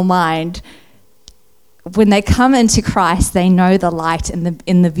carnal mind, when they come into Christ, they know the light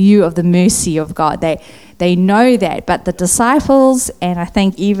in the view of the mercy of God. They know that. But the disciples, and I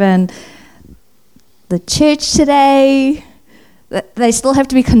think even the church today, they still have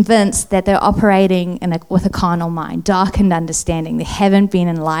to be convinced that they're operating with a carnal mind, darkened understanding. They haven't been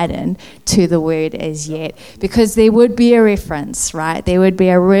enlightened to the word as yet, because there would be a reference, right? There would be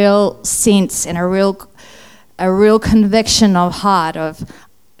a real sense and a real conviction of heart of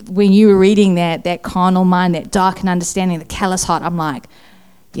when you were reading that carnal mind, that darkened understanding, the callous heart. I'm like,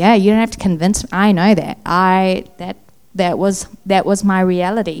 yeah, you don't have to convince me. I know that. That was my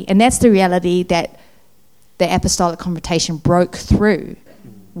reality, and that's the reality that the apostolic confrontation broke through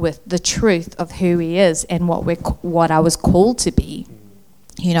with the truth of who he is and what I was called to be,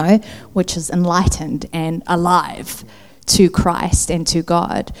 which is enlightened and alive to Christ and to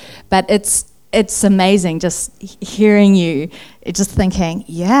God. But it's amazing just hearing you, just thinking,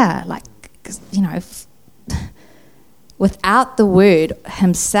 without the word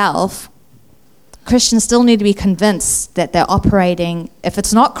himself, Christians still need to be convinced that they're operating, if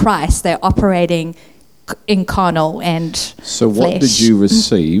it's not Christ, they're operating in carnal and So what flesh. did you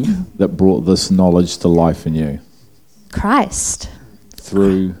receive that brought this knowledge to life in you? Christ.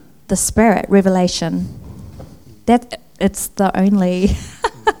 Through The Spirit, revelation. That it's the only...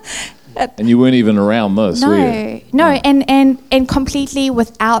 And you weren't even around this, were you? No, and completely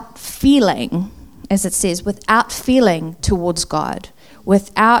without feeling, as it says, without feeling towards God,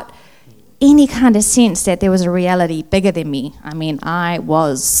 without any kind of sense that there was a reality bigger than me. I mean, I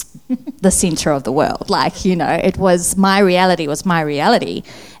was the center of the world. It was my reality,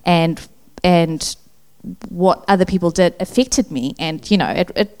 and what other people did affected me, and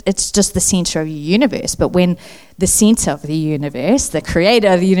it's just the center of your universe. But when the center of the universe, the creator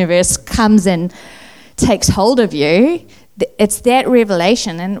of the universe, comes and takes hold of you, it's that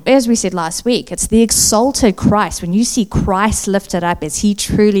revelation. And as we said last week, it's the exalted Christ. When you see Christ lifted up as he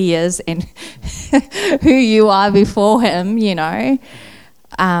truly is and who you are before him,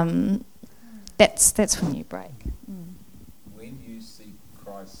 that's when you break. When you see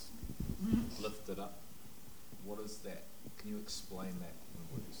Christ lifted up, what is that? Can you explain that in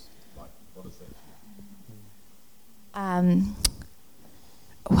words? What is that?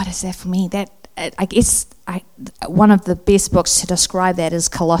 What is that for me? That I guess one of the best books to describe that is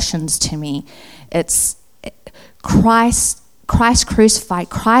Colossians to me. It's Christ crucified,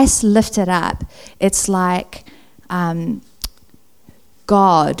 Christ lifted up. It's like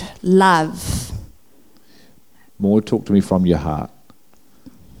God, love. More, talk to me from your heart.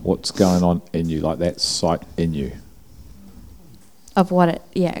 What's going on in you, like that sight in you? Of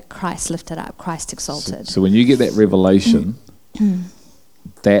Christ lifted up, Christ exalted. So when you get that revelation,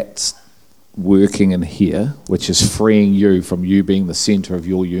 that's working in here, which is freeing you from you being the center of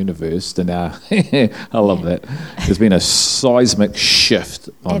your universe to now, I love that. There's been a seismic shift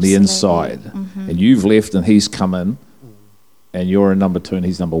on the inside, and you've left and he's come in, and you're in number 2 and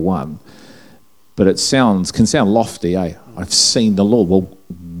he's number 1. But it can sound lofty, eh? I've seen the Lord. Well,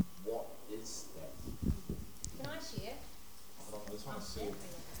 what is that? Can I share? I just want to see it.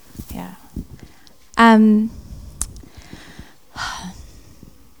 Yeah.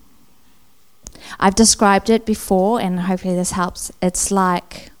 I've described it before, and hopefully this helps. It's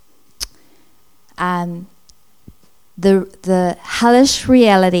like the hellish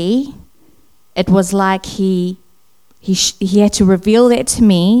reality it was like he had to reveal that to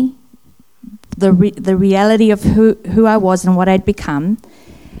me, the reality of who I was and what I'd become.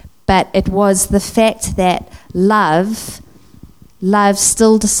 But it was the fact that love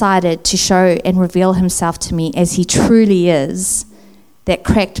still decided to show and reveal himself to me as he truly is, that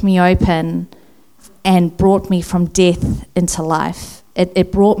cracked me open and brought me from death into life.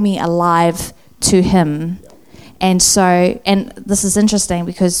 It brought me alive to him. And so, and this is interesting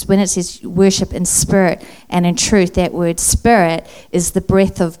because when it says worship in spirit and in truth, that word spirit is the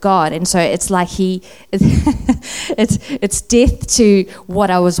breath of God. And so it's like it's death to what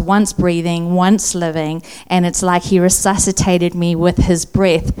I was once breathing, once living, and it's like he resuscitated me with his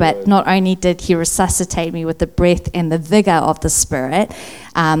breath. But not only did he resuscitate me with the breath and the vigor of the spirit,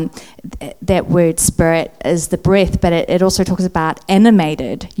 that word spirit is the breath, but it also talks about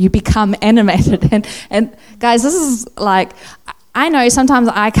animated. You become animated. And guys, this is like, I know sometimes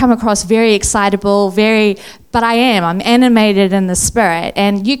I come across very excitable, but I'm animated in the spirit.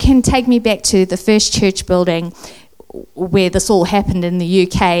 And you can take me back to the first church building where this all happened in the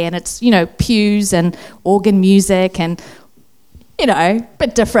UK, and it's, pews and organ music and, a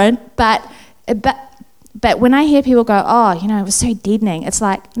bit different. But when I hear people go, oh, it was so deadening, it's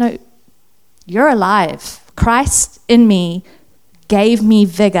like, no, you're alive. Christ in me gave me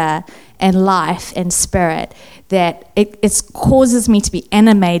vigor and life and spirit, that it causes me to be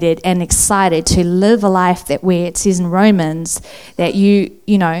animated and excited to live a life that where it says in Romans that you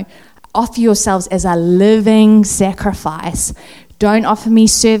offer yourselves as a living sacrifice. Don't offer me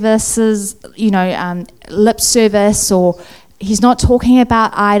services, lip service, or he's not talking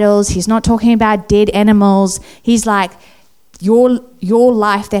about idols. He's not talking about dead animals. He's like, your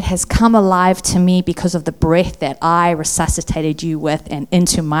life that has come alive to me because of the breath that I resuscitated you with and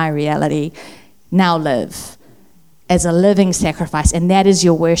into my reality, now live as a living sacrifice, and that is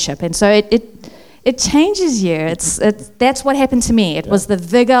your worship. And so it changes you. That's what happened to me. It was the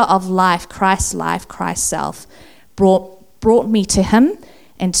vigor of life, Christ's self, brought me to him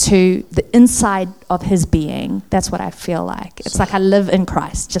and to the inside of his being. That's what I feel like. It's like I live in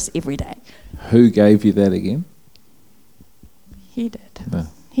Christ just every day. Who gave you that again? He did. Yeah.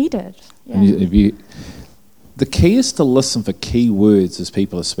 He did. Yeah. And the key is to listen for key words as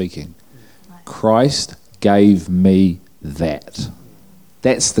people are speaking. Right. Christ gave me that.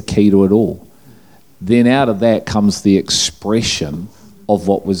 That's the key to it all. Then out of that comes the expression of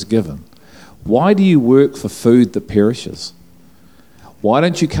what was given. Why do you work for food that perishes? Why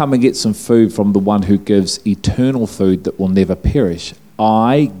don't you come and get some food from the one who gives eternal food that will never perish?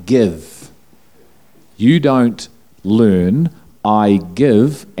 I give. You don't learn. I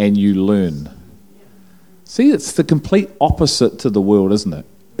give and you learn. See, it's the complete opposite to the world, isn't it?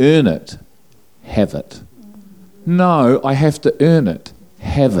 Earn it, have it. No, I have to earn it,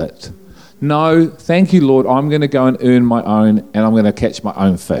 have it. No, thank you, Lord, I'm going to go and earn my own, and I'm going to catch my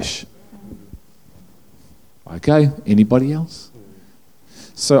own fish. Okay, anybody else?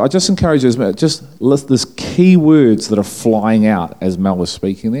 So I just encourage you, just list these key words that are flying out as Mel was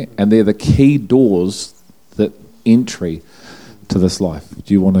speaking there, and they're the key doors that entry to this life.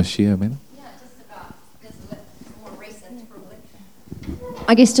 Do you want to share, Amanda? Yeah, just about, it's a bit more recent, probably.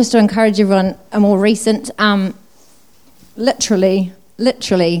 I guess just to encourage everyone, a more recent,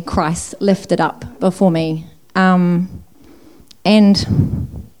 literally Christ lifted up before me. And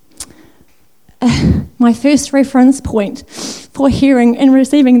my first reference point for hearing and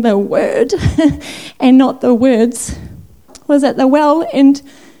receiving the word and not the words was at the well, and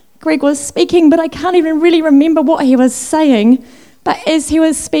Greg was speaking, but I can't even really remember what he was saying. But as he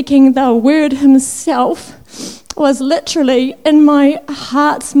was speaking, the word himself was literally in my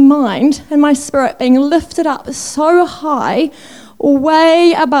heart's mind and my spirit being lifted up so high,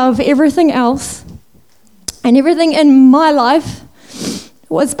 way above everything else. And everything in my life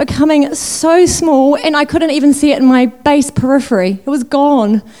was becoming so small, and I couldn't even see it in my base periphery. It was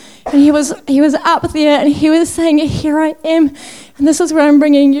gone. And he was up there, and he was saying, here I am, and this is where I'm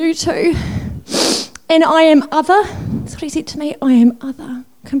bringing you to. And I am other. That's what he said to me. I am other,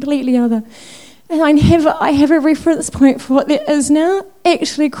 completely other. And I have a reference point for what there is now.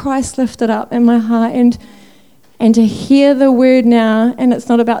 Actually, Christ lifted up in my heart, and to hear the word now, and it's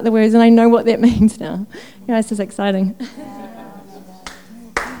not about the words, and I know what that means now. This is exciting.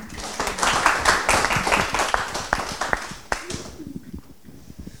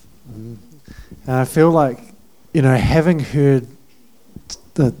 And I feel like, having heard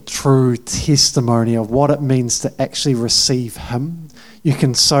the true testimony of what it means to actually receive him, you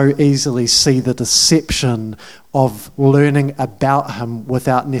can so easily see the deception of learning about him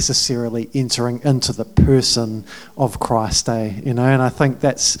without necessarily entering into the person of Christ, And I think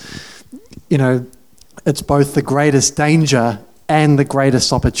that's, it's both the greatest danger and the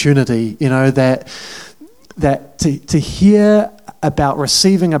greatest opportunity, that to hear about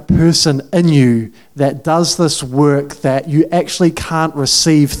receiving a person in you that does this work that you actually can't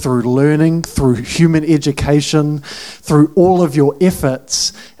receive through learning, through human education, through all of your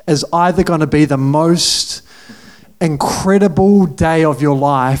efforts, is either going to be the most incredible day of your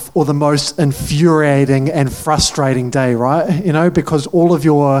life or the most infuriating and frustrating day, right? Because all of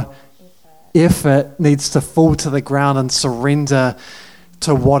your effort needs to fall to the ground and surrender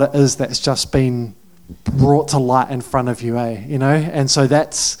to what it is that's just been brought to light in front of you, And so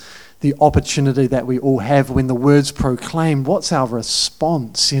that's the opportunity that we all have when the word's proclaimed. What's our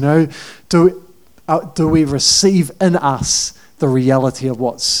response? Do we receive in us the reality of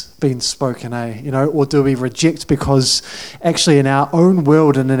what's been spoken, or do we reject because actually in our own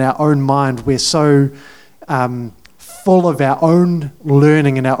world and in our own mind we're so full of our own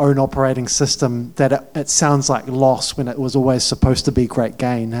learning and our own operating system that it sounds like loss when it was always supposed to be great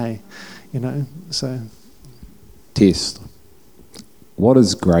gain, so. Test. What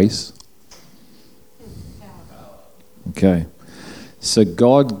is grace? Okay. So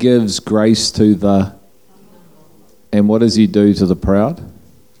God gives grace to the... And what does he do to the proud?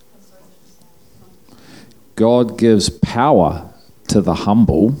 God gives power to the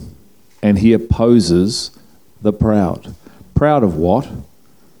humble, and he opposes the proud. Proud of what?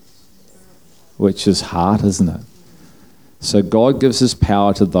 Which is heart, isn't it? So God gives his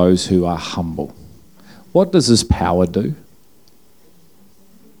power to those who are humble. What does his power do?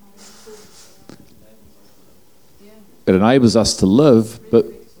 It enables us to live, but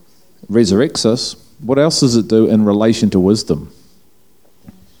resurrects us. What else does it do in relation to wisdom?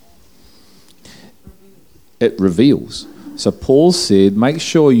 It reveals. So Paul said, make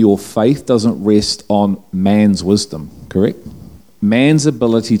sure your faith doesn't rest on man's wisdom, correct? Man's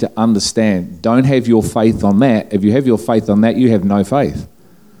ability to understand. Don't have your faith on that. If you have your faith on that, you have no faith.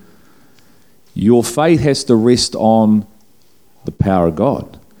 Your faith has to rest on the power of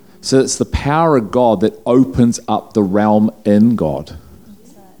God. So it's the power of God that opens up the realm in God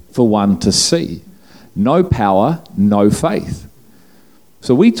for one to see. No power, no faith.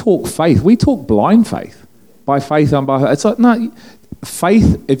 So we talk faith. We talk blind faith. By faith and by faith. It's like, no,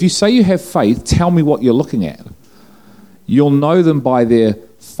 faith, if you say you have faith, tell me what you're looking at. You'll know them by their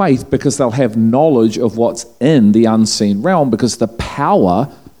faith because they'll have knowledge of what's in the unseen realm because the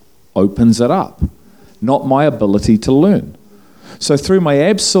power opens it up, not my ability to learn. So through my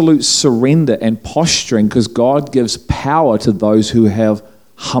absolute surrender and posturing, because God gives power to those who have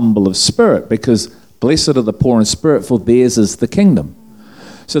humble of spirit, because blessed are the poor in spirit, for theirs is the kingdom.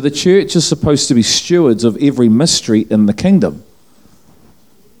 So the church is supposed to be stewards of every mystery in the kingdom.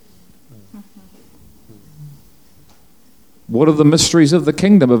 What are the mysteries of the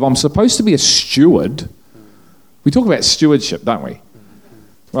kingdom? If I'm supposed to be a steward, we talk about stewardship, don't we?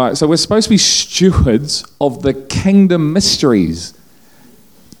 Right, so we're supposed to be stewards of the kingdom mysteries.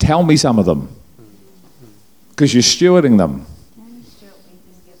 Tell me some of them. Because you're stewarding them.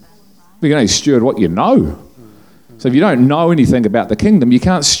 You can only steward what you know. So if you don't know anything about the kingdom, you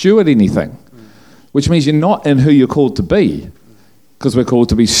can't steward anything. Which means you're not in who you're called to be. Because we're called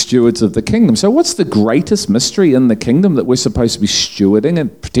to be stewards of the kingdom. So what's the greatest mystery in the kingdom that we're supposed to be stewarding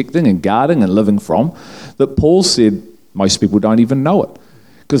and protecting and guarding and living from? That Paul said most people don't even know it.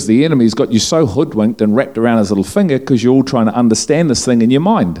 Because the enemy's got you so hoodwinked and wrapped around his little finger because you're all trying to understand this thing in your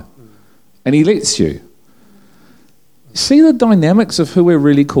mind. And he lets you. See the dynamics of who we're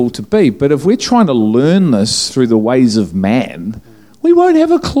really called to be. But if we're trying to learn this through the ways of man, we won't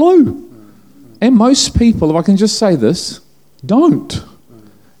have a clue. And most people, if I can just say this, don't.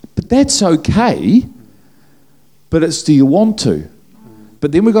 But that's okay. But it's, do you want to?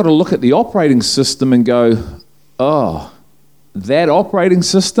 But then we've got to look at the operating system and go, oh, that operating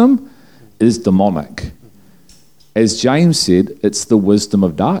system is demonic. As James said, it's the wisdom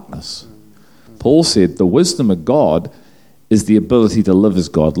of darkness. Paul said the wisdom of God is the ability to live as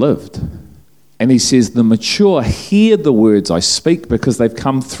God lived. And he says the mature hear the words I speak because they've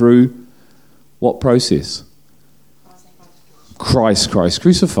come through what process? Christ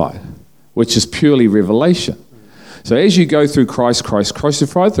crucified, which is purely revelation. So as you go through Christ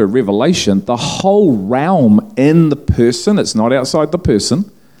crucified, through revelation, the whole realm in the person, it's not outside the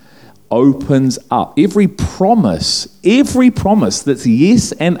person, opens up. Every promise that's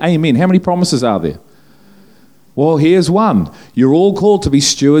yes and amen. How many promises are there? Well, here's one. You're all called to be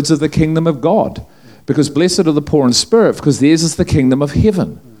stewards of the kingdom of God, because blessed are the poor in spirit, because theirs is the kingdom of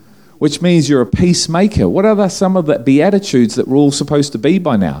heaven, which means you're a peacemaker. What are some of the beatitudes that we're all supposed to be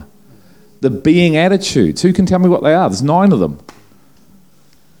by now? The being attitudes. Who can tell me what they are? There's 9 of them.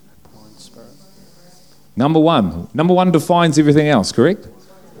 Number one. Number one defines everything else, correct?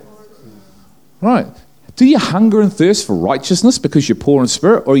 Right. Do you hunger and thirst for righteousness because you're poor in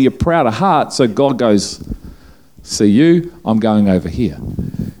spirit, or are you proud of heart so God goes, see you, I'm going over here?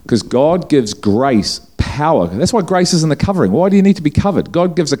 Because God gives grace, power. That's why grace isn't a covering. Why do you need to be covered?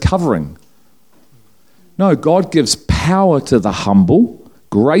 God gives a covering. No, God gives power to the humble,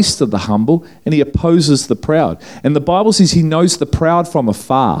 grace to the humble, and he opposes the proud. And the Bible says he knows the proud from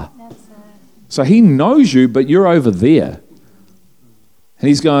afar. So he knows you, but you're over there. And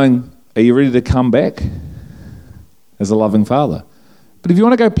he's going, are you ready to come back as a loving father? But if you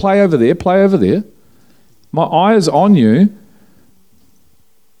want to go play over there, play over there. My eye is on you,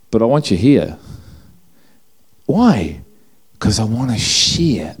 but I want you here. Why? Because I want to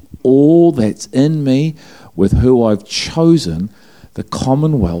share all that's in me with who I've chosen, the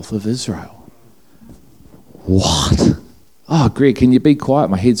Commonwealth of Israel. What? Oh, Greg, can you be quiet?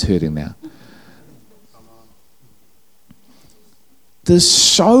 My head's hurting now. There's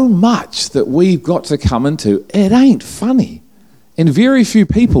so much that we've got to come into. It ain't funny. And very few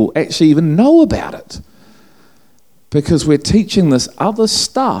people actually even know about it. Because we're teaching this other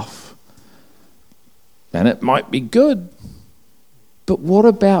stuff. And it might be good. But what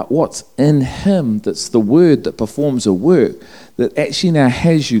about what's in him that's the word that performs a work that actually now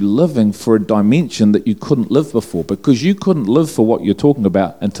has you living for a dimension that you couldn't live before? Because you couldn't live for what you're talking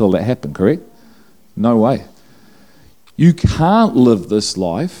about until that happened, correct? No way. You can't live this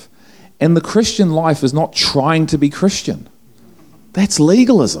life, and the Christian life is not trying to be Christian. That's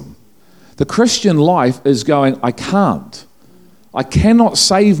legalism. The Christian life is going, I can't. I cannot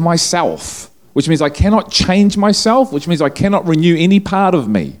save myself, which means I cannot change myself, which means I cannot renew any part of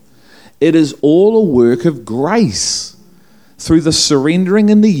me. It is all a work of grace through the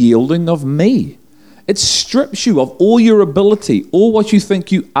surrendering and the yielding of me. It strips you of all your ability, all what you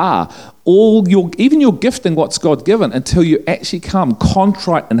think you are, even your gifting, what's God given, until you actually come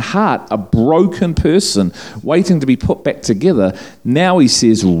contrite in heart, a broken person waiting to be put back together. Now he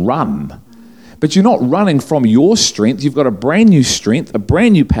says, run. But you're not running from your strength. You've got a brand new strength, a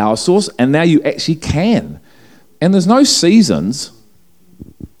brand new power source, and now you actually can. And there's no seasons.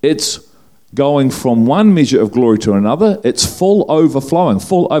 It's going from one measure of glory to another. It's full overflowing,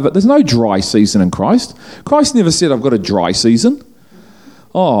 full over. There's no dry season in Christ. Christ never said, I've got a dry season.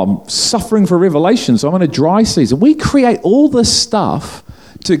 Oh, I'm suffering for revelation, so I'm in a dry season. We create all this stuff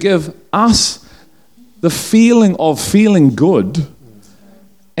to give us the feeling of feeling good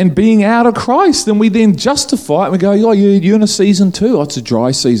and being out of Christ. And we then justify it and we go, oh, you're in a season too. Oh, it's a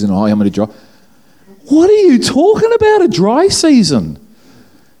dry season. Oh, I'm in a dry. What are you talking about, a dry season?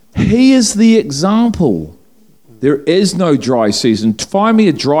 He is the example. There is no dry season. Find me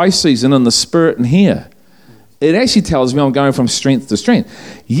a dry season in the spirit in here. It actually tells me I'm going from strength to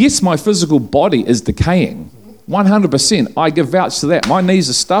strength. Yes, my physical body is decaying. 100%. I give vouch to that. My knees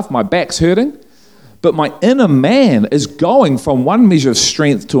are stuffed. My back's hurting. But my inner man is going from one measure of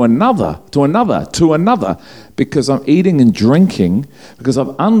strength to another, to another, to another, because I'm eating and drinking, because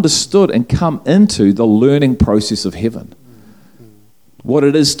I've understood and come into the learning process of heaven. What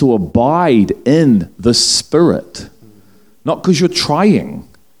it is to abide in the Spirit. Not because you're trying,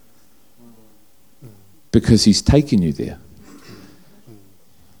 because he's taken you there.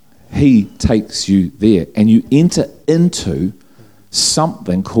 He takes you there, and you enter into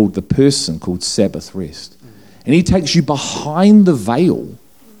something called the person called Sabbath rest. And he takes you behind the veil,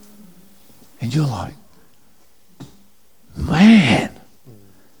 and you're like, man.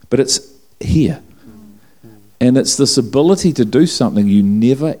 But it's here. And it's this ability to do something you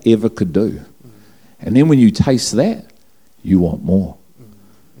never, ever could do. And then when you taste that, you want more.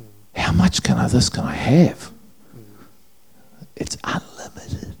 How much can I have? It's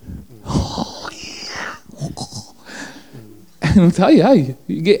unlimited. Oh, yeah. And I'll tell you, hey,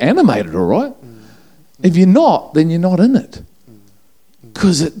 you get animated, all right? If you're not, then you're not in it.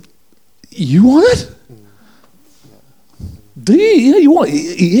 Because you want it? Do you? You want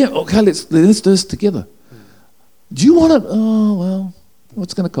it? Yeah, okay, let's do this together. Do you want it? Oh, well,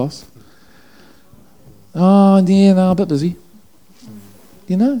 what's it going to cost? Oh, yeah, no, I'm a bit busy.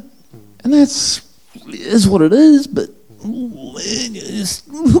 You know? And that's is what it is, but come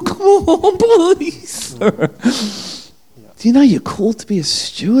on, please. Do you know you're called to be a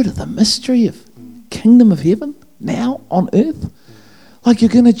steward of the mystery of kingdom of heaven now on earth? Like you're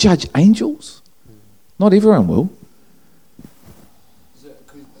going to judge angels? Not everyone will.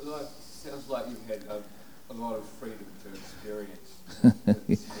 Sounds like you've had a lot of freedom to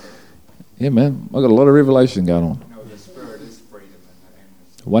experience. Yeah, man. I've got a lot of revelation going on. No, the Spirit is freedom.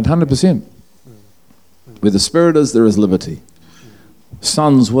 100%. Where the Spirit is, there is liberty.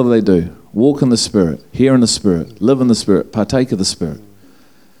 Sons, what do? Walk in the Spirit, hear in the Spirit, live in the Spirit, partake of the Spirit.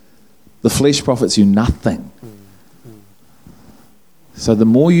 The flesh profits you nothing. So the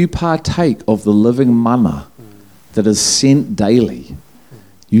more you partake of the living manna that is sent daily,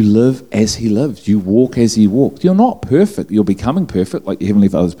 you live as he lives. You walk as he walked. You're not perfect. You're becoming perfect, like your Heavenly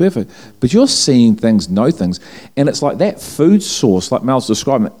Father is perfect. But you're seeing things, know things. And it's like that food source, like Mel's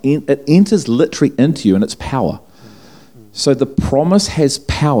describing, it enters literally into you and it's power. So the promise has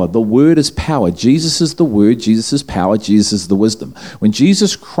power. The word is power. Jesus is the word. Jesus is power. Jesus is the wisdom. When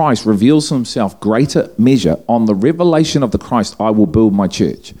Jesus Christ reveals himself greater measure on the revelation of the Christ, I will build my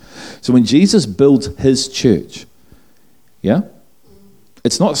church. So when Jesus builds his church, yeah,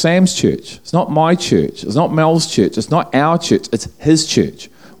 it's not Sam's church. It's not my church. It's not Mel's church. It's not our church. It's his church.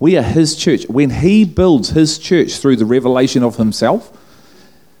 We are his church. When he builds his church through the revelation of himself,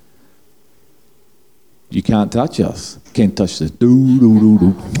 you can't touch us. Can't touch this. That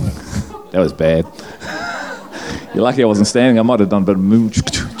was bad. You're lucky I wasn't standing. I might have done a bit of move.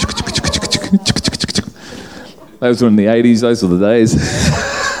 Those were in the 80s. Those were the days.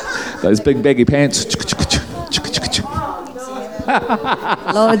 Those big baggy pants.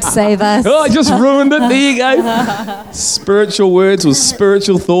 Lord save us. Oh, I just ruined it. There you go. Spiritual words with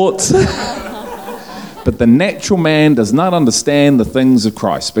spiritual thoughts. But the natural man does not understand the things of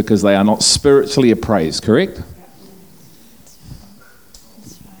Christ because they are not spiritually appraised, correct?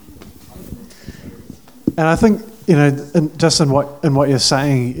 And I think, just in what you're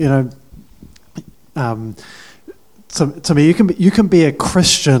saying, to me, you can be a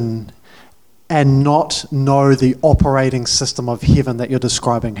Christian and not know the operating system of heaven that you're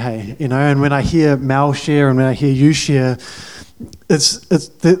describing. Hey, and when I hear Mal share and when I hear you share,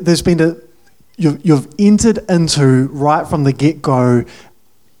 there's been you've entered into right from the get-go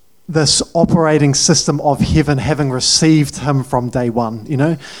this operating system of heaven, having received him from day one,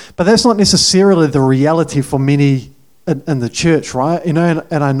 But that's not necessarily the reality for many in the church, right? And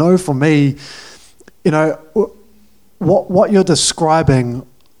I know for me, what you're describing,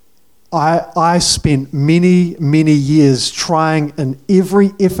 I spent many, many years trying in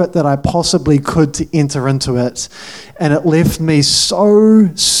every effort that I possibly could to enter into it. And it left me so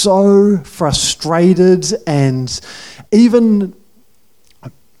frustrated and even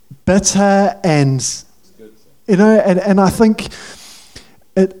bitter and, and I think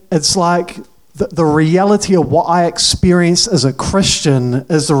it's like the reality of what I experienced as a Christian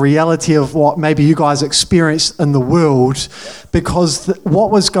is the reality of what maybe you guys experienced in the world, because what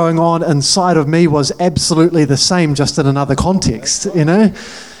was going on inside of me was absolutely the same, just in another context,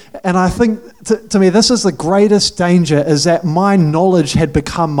 And I think, to me, this is the greatest danger, is that my knowledge had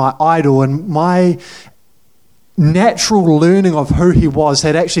become my idol, and my natural learning of who he was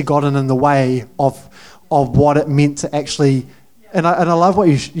had actually gotten in the way of what it meant to actually. And I love what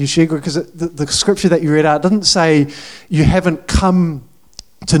you shared, because the scripture that you read out didn't say you haven't come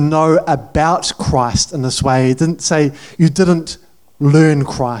to know about Christ in this way. It didn't say you didn't learn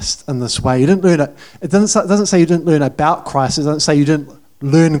Christ in this way. You didn't learn it. It doesn't say you didn't learn about Christ. It doesn't say you didn't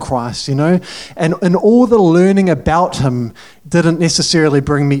learn Christ, And all the learning about him didn't necessarily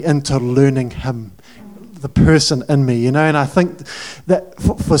bring me into learning him, the person in me, And I think that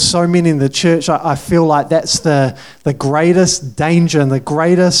for so many in the church, I feel like that's the greatest danger and the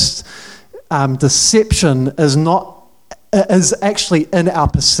greatest deception is actually in our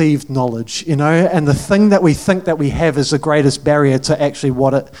perceived knowledge, And the thing that we think that we have is the greatest barrier to actually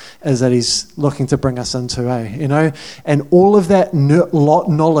what it is that he's looking to bring us into, And all of that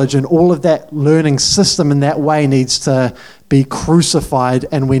knowledge and all of that learning system in that way needs to be crucified,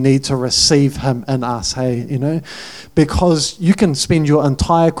 and we need to receive him in us, because you can spend your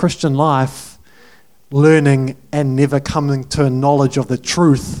entire Christian life learning and never coming to a knowledge of the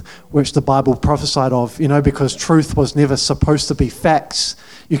truth which the Bible prophesied of, because truth was never supposed to be facts.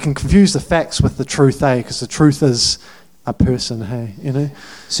 You can confuse the facts with the truth, because the truth is a person,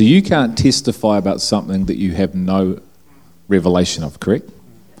 So you can't testify about something that you have no revelation of, correct?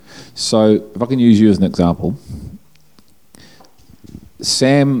 So if I can use you as an example,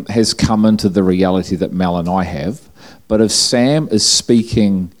 Sam has come into the reality that Mel and I have, but if Sam is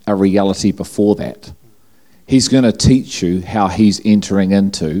speaking a reality before that, he's going to teach you how he's entering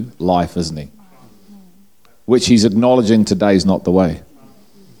into life, isn't he? Which he's acknowledging today is not the way.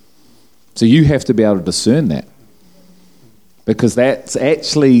 So you have to be able to discern that, because that's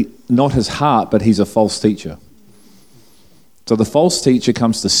actually not his heart, but he's a false teacher. So the false teacher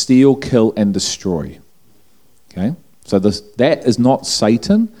comes to steal, kill, and destroy. Okay? So that is not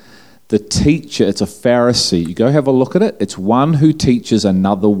Satan. The teacher, it's a Pharisee. You go have a look at it. It's one who teaches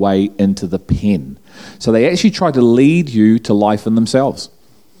another way into the pen. So they actually try to lead you to life in themselves.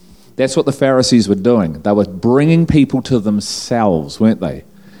 That's what the Pharisees were doing. They were bringing people to themselves, weren't they?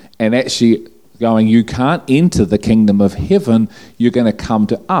 And actually going, you can't enter the kingdom of heaven, you're going to come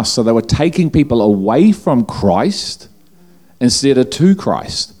to us. So they were taking people away from Christ instead of to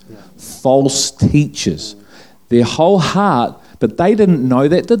Christ. False teachers. Their whole heart, but they didn't know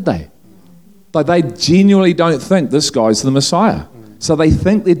that, did they? But they genuinely don't think this guy's the Messiah. So they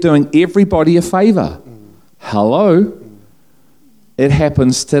think they're doing everybody a favor. Hello? It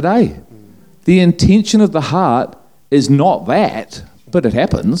happens today. The intention of the heart is not that, but it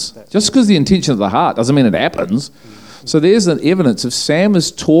happens. Just because the intention of the heart doesn't mean it happens. So there's an evidence. If Sam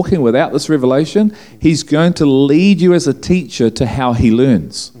is talking without this revelation, he's going to lead you as a teacher to how he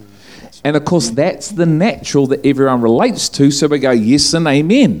learns. And of course, that's the natural that everyone relates to. So we go, yes and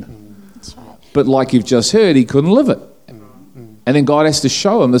amen. That's right. But like you've just heard, he couldn't live it. And then God has to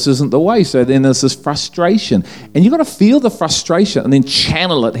show him this isn't the way. So then there's this frustration. And you've got to feel the frustration and then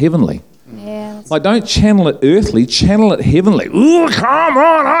channel it heavenly. Yeah. That's Like, don't channel it earthly, channel it heavenly. Ooh, come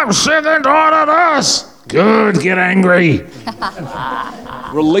on, I'm sick and tired of this. Good, get angry.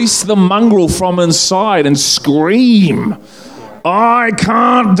 Release the mongrel from inside and scream. I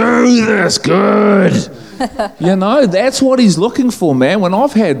can't do this. Good. You know, that's what he's looking for, man. When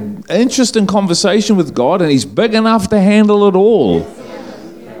I've had interesting conversation with God and he's big enough to handle it all.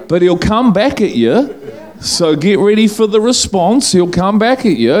 But he'll come back at you. So get ready for the response. He'll come back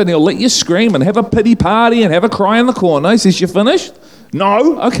at you and he'll let you scream and have a pity party and have a cry in the corner. He says, you finished?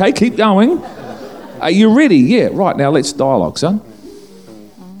 No? Okay, keep going. Are you ready? Yeah, right. Now let's dialogue, son.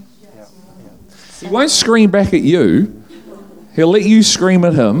 He won't scream back at you. He'll let you scream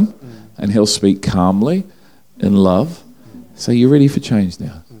at him and he'll speak calmly in love. So you're ready for change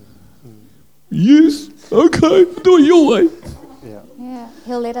now? Yes. Okay. Do it your way. Yeah.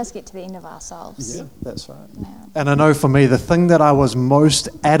 He'll let us get to the end of ourselves. Yeah, that's right. Yeah. And I know for me, the thing that I was most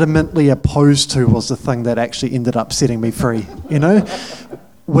adamantly opposed to was the thing that actually ended up setting me free, you know?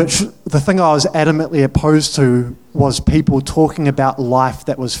 Which, the thing I was adamantly opposed to was people talking about life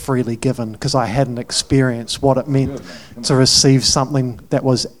that was freely given, because I hadn't experienced what it meant to receive something that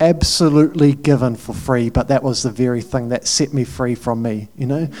was absolutely given for free, but that was the very thing that set me free from me, you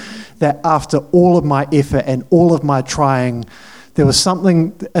know? That after all of my effort and all of my trying, there was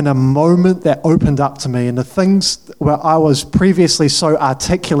something in a moment that opened up to me, and the things where I was previously so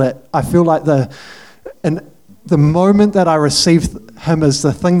articulate, I feel like the moment that I received him is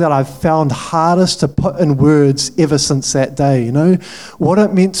the thing that I've found hardest to put in words ever since that day, you know? What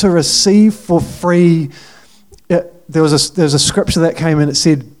it meant to receive for free. There's a scripture that came in, it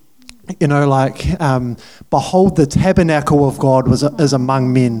said, you know, like, behold, the tabernacle of God is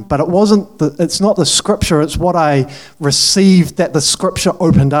among men. But it's not the scripture, it's what I received that the scripture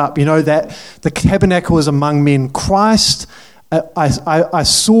opened up, you know, that the tabernacle is among men. Christ, I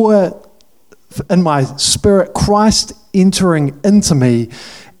saw in my spirit Christ entering into me.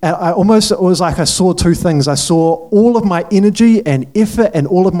 And it was like I saw two things. I saw all of my energy and effort and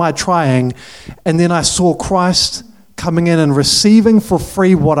all of my trying, and then I saw Christ coming in and receiving for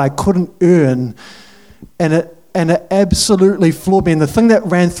free what I couldn't earn, and it absolutely floored me. And the thing that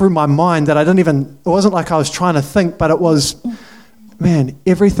ran through my mind that it wasn't like I was trying to think, but it was, man,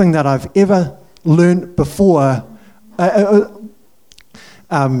 everything that I've ever learned before,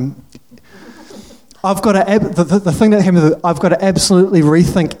 I've got to, the thing that happened, I've got to absolutely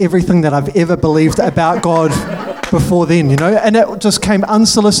rethink everything that I've ever believed about God before then, you know, and it just came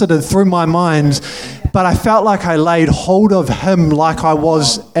unsolicited through my mind, but I felt like I laid hold of him like I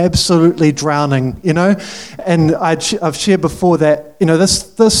was absolutely drowning, you know, and I've shared before that, you know,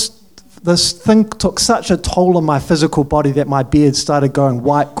 this thing took such a toll on my physical body that my beard started going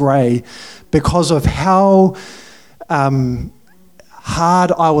white grey because of how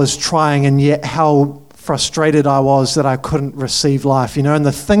hard I was trying, and yet how frustrated I was that I couldn't receive life, you know. And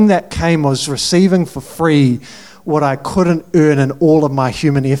the thing that came was receiving for free what I couldn't earn in all of my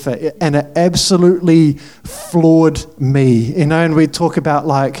human effort, and it absolutely floored me, you know. And we talk about,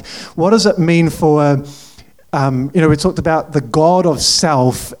 like, what does it mean for you know, we talked about the God of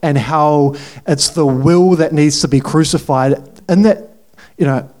self and how it's the will that needs to be crucified, and that, you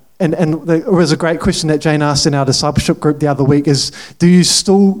know. And there was a great question that Jane asked in our discipleship group the other week is,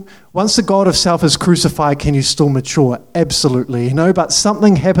 once the God of self is crucified, can you still mature? Absolutely, you know, but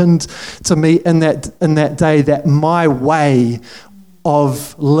something happened to me in that day that my way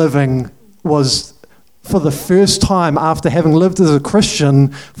of living was, for the first time after having lived as a Christian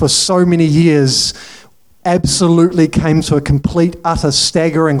for so many years, absolutely came to a complete, utter,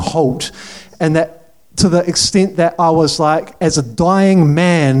 staggering halt. And that to the extent that I was like, as a dying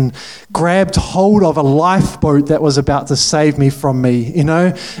man, grabbed hold of a lifeboat that was about to save me from me, you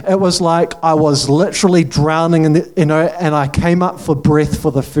know. It was like I was literally drowning in the, you know, and I came up for breath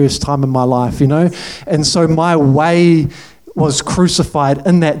for the first time in my life, you know. And so my way was crucified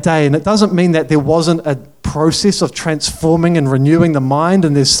in that day. And it doesn't mean that there wasn't a process of transforming and renewing the mind,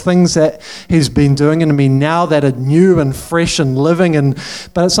 and there's things that he's been doing in me now that are new and fresh and living,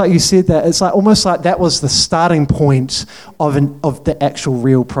 but it's like you said, that it's like almost like that was the starting point of the actual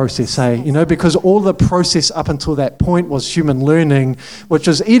real process, you know, because all the process up until that point was human learning, which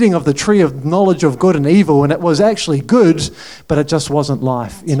is eating of the tree of knowledge of good and evil, and it was actually good, but it just wasn't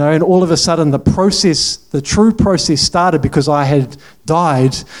life, you know. And all of a sudden the true process started because I had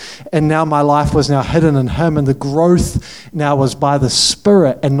died, and now my life was now hidden in him, and the growth now was by the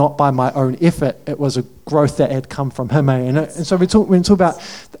Spirit and not by my own effort. It was a growth that had come from him, and so we talk about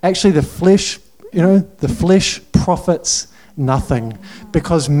actually the flesh, you know, the flesh profits nothing,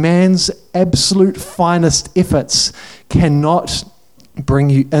 because man's absolute finest efforts cannot bring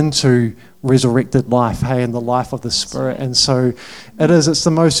you into resurrected life, and the life of the Spirit. And so it's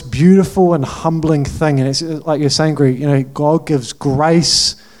the most beautiful and humbling thing. And it's like you're saying, Greg, you know, God gives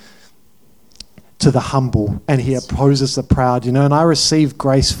grace to the humble and he opposes the proud, you know. And I received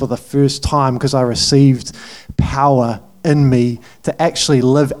grace for the first time because I received power in me to actually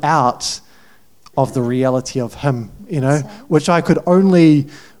live out of the reality of him, you know, which I could only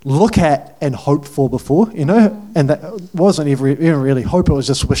look at and hope for before, you know, and that wasn't even really hope, it was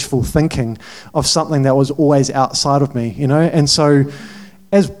just wishful thinking of something that was always outside of me, you know. And so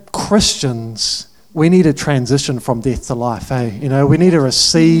as Christians, we need to transition from death to life, you know. We need to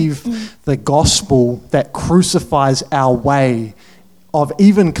receive the gospel that crucifies our way of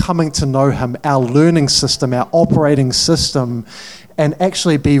even coming to know him, our learning system, our operating system, and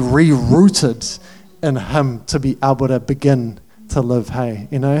actually be rerouted in him to be able to begin to live,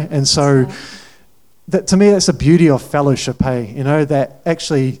 you know. And so that, to me, that's the beauty of fellowship, you know, that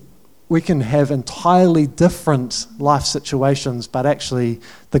actually we can have entirely different life situations, but actually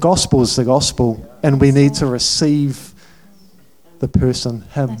the gospel is the gospel, and we need to receive the person,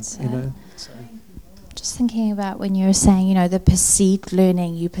 him, you know. So. Just thinking about when you were saying, you know, the perceived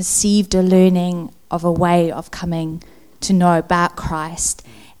learning, you perceived a learning of a way of coming to know about Christ,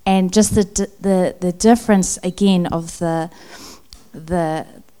 and just the difference again of the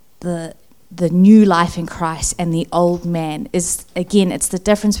new life in Christ and the old man is, again, it's the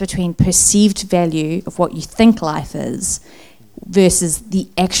difference between perceived value of what you think life is versus the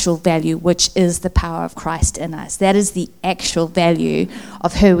actual value, which is the power of Christ in us. That is the actual value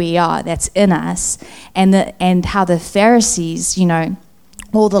of who we are that's in us. And how the Pharisees, you know,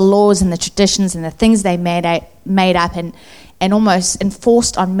 all the laws and the traditions and the things they made up and almost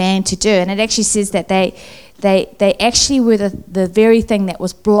enforced on man to do. And it actually says that they actually were the very thing that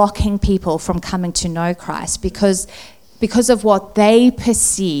was blocking people from coming to know Christ, because of what they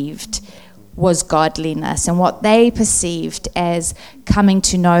perceived was godliness and what they perceived as coming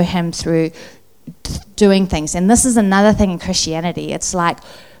to know him through doing things. And this is another thing in Christianity. It's like,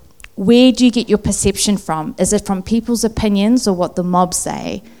 where do you get your perception from? Is it from people's opinions or what the mob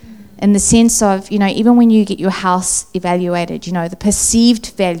say? In the sense of, you know, even when you get your house evaluated, you know, the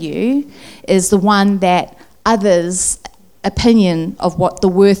perceived value is the one that others' opinion of what the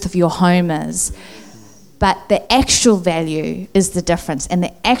worth of your home is. But the actual value is the difference, and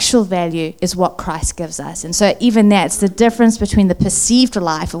the actual value is what Christ gives us. And so even that's the difference between the perceived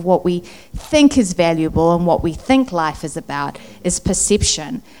life of what we think is valuable and what we think life is about is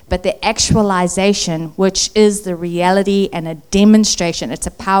perception. But the actualization, which is the reality and a demonstration, it's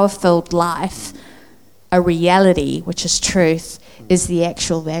a power-filled life, a reality, which is truth, is the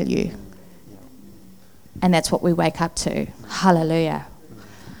actual value. And that's what we wake up to. Hallelujah.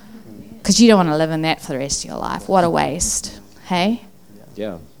 Because you don't want to live in that for the rest of your life. What a waste. Hey?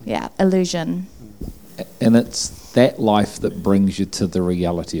 Yeah. Yeah, illusion. And it's that life that brings you to the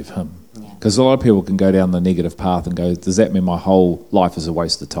reality of him. Because a lot of people can go down the negative path and go, does that mean my whole life is a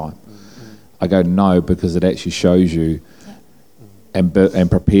waste of time? I go, no, because it actually shows you and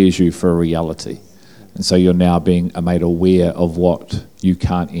prepares you for a reality. And so you're now being made aware of what you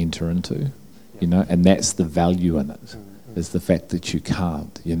can't enter into, you know, and that's the value in it. Is the fact that you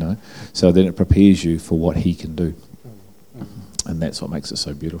can't, you know. So then it prepares you for what he can do. And that's what makes it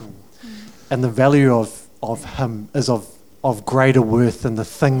so beautiful. And the value of him is of greater worth than the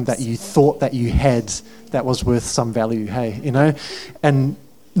thing that you thought that you had that was worth some value, you know. And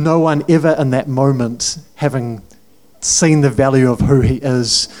no one ever in that moment, having seen the value of who he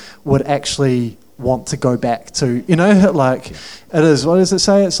is, would actually want to go back to, you know, like it is, what does it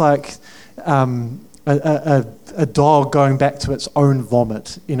say? It's like, a dog going back to its own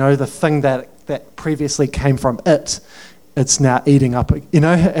vomit. The thing that previously came from it's now eating up.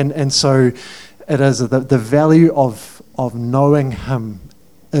 And so it is the value of knowing Him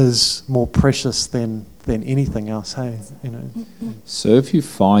is more precious than anything else. Hey, So if you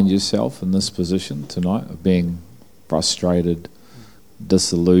find yourself in this position tonight of being frustrated,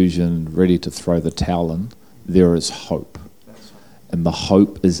 disillusioned, ready to throw the towel in, there is hope. And the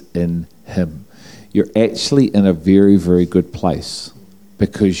hope is in Him. You're actually in a very, very good place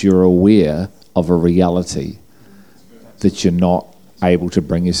because you're aware of a reality that you're not able to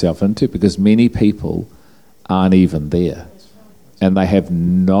bring yourself into, because many people aren't even there. And they have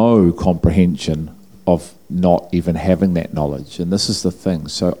no comprehension of not even having that knowledge. And this is the thing.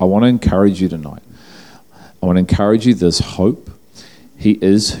 So I want to encourage you tonight. I want to encourage you, there's hope. He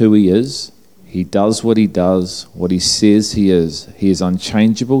is who He is. He does what He does, what He says He is. He is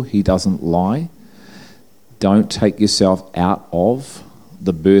unchangeable. He doesn't lie. Don't take yourself out of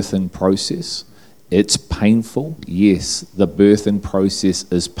the birthing process. It's painful. Yes, the birthing process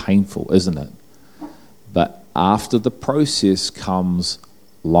is painful, isn't it? But after the process comes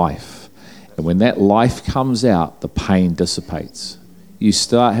life. And when that life comes out, the pain dissipates. You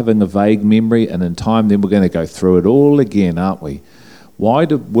start having a vague memory, and in time then we're going to go through it all again, aren't we? Why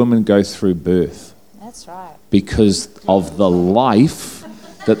do women go through birth? That's right. Because of the life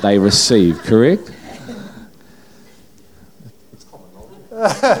that they receive, correct?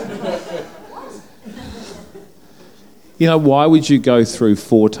 Why would you go through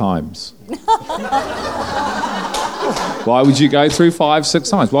 4 times? Why would you go through 5, 6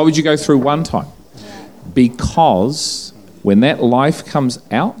 times? Why would you go through 1 time? Because when that life comes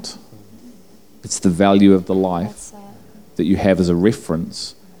out, it's the value of the life that you have as a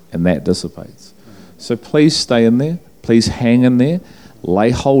reference, and that dissipates. So please stay in there. Please hang in there.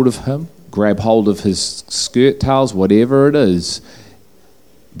 Lay hold of Him. Grab hold of His skirt tails, whatever it is.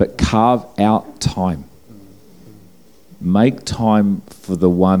 But carve out time. Make time for the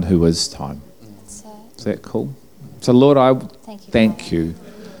one who is time. Is that cool? So Lord, I thank you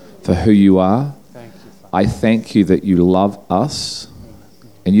for who you are. I thank you that you love us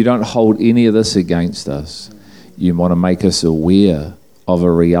and you don't hold any of this against us. You want to make us aware of a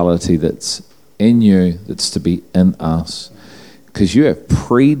reality that's in you, that's to be in us. Because you have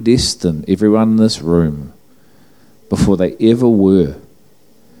predestined everyone in this room before they ever were.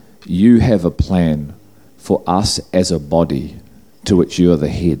 You have a plan for us as a body to which you are the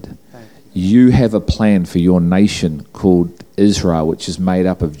head. You have a plan for your nation called Israel, which is made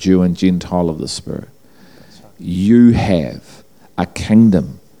up of Jew and Gentile of the Spirit. You have a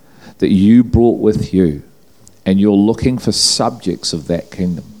kingdom that you brought with you, and you're looking for subjects of that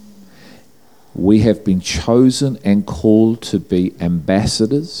kingdom. We have been chosen and called to be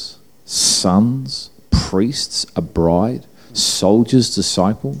ambassadors, sons, priests, a bride, soldiers,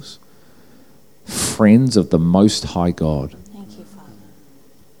 disciples, friends of the Most High God. Thank you, Father.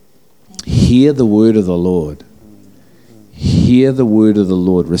 Hear the word of the Lord. Hear the word of the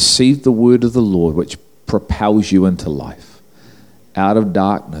Lord. Receive the word of the Lord, which propels you into life, out of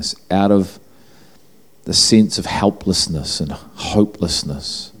darkness, out of the sense of helplessness and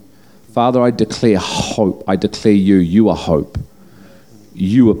hopelessness. Father, I declare hope. I declare you are hope.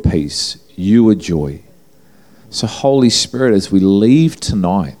 You are peace. You are joy. So Holy Spirit, as we leave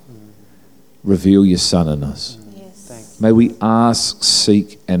tonight, reveal your Son in us. Yes. May we ask,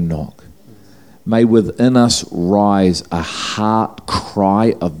 seek, and knock. May within us rise a heart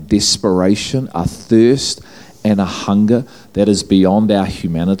cry of desperation, a thirst and a hunger that is beyond our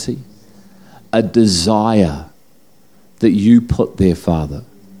humanity, a desire that you put there, Father.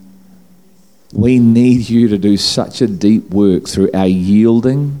 We need you to do such a deep work through our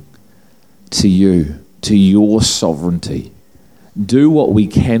yielding to you, to your sovereignty. Do what we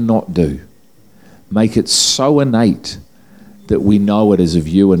cannot do. Make it so innate that we know it is of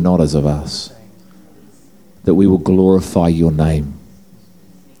you and not as of us, that we will glorify your name.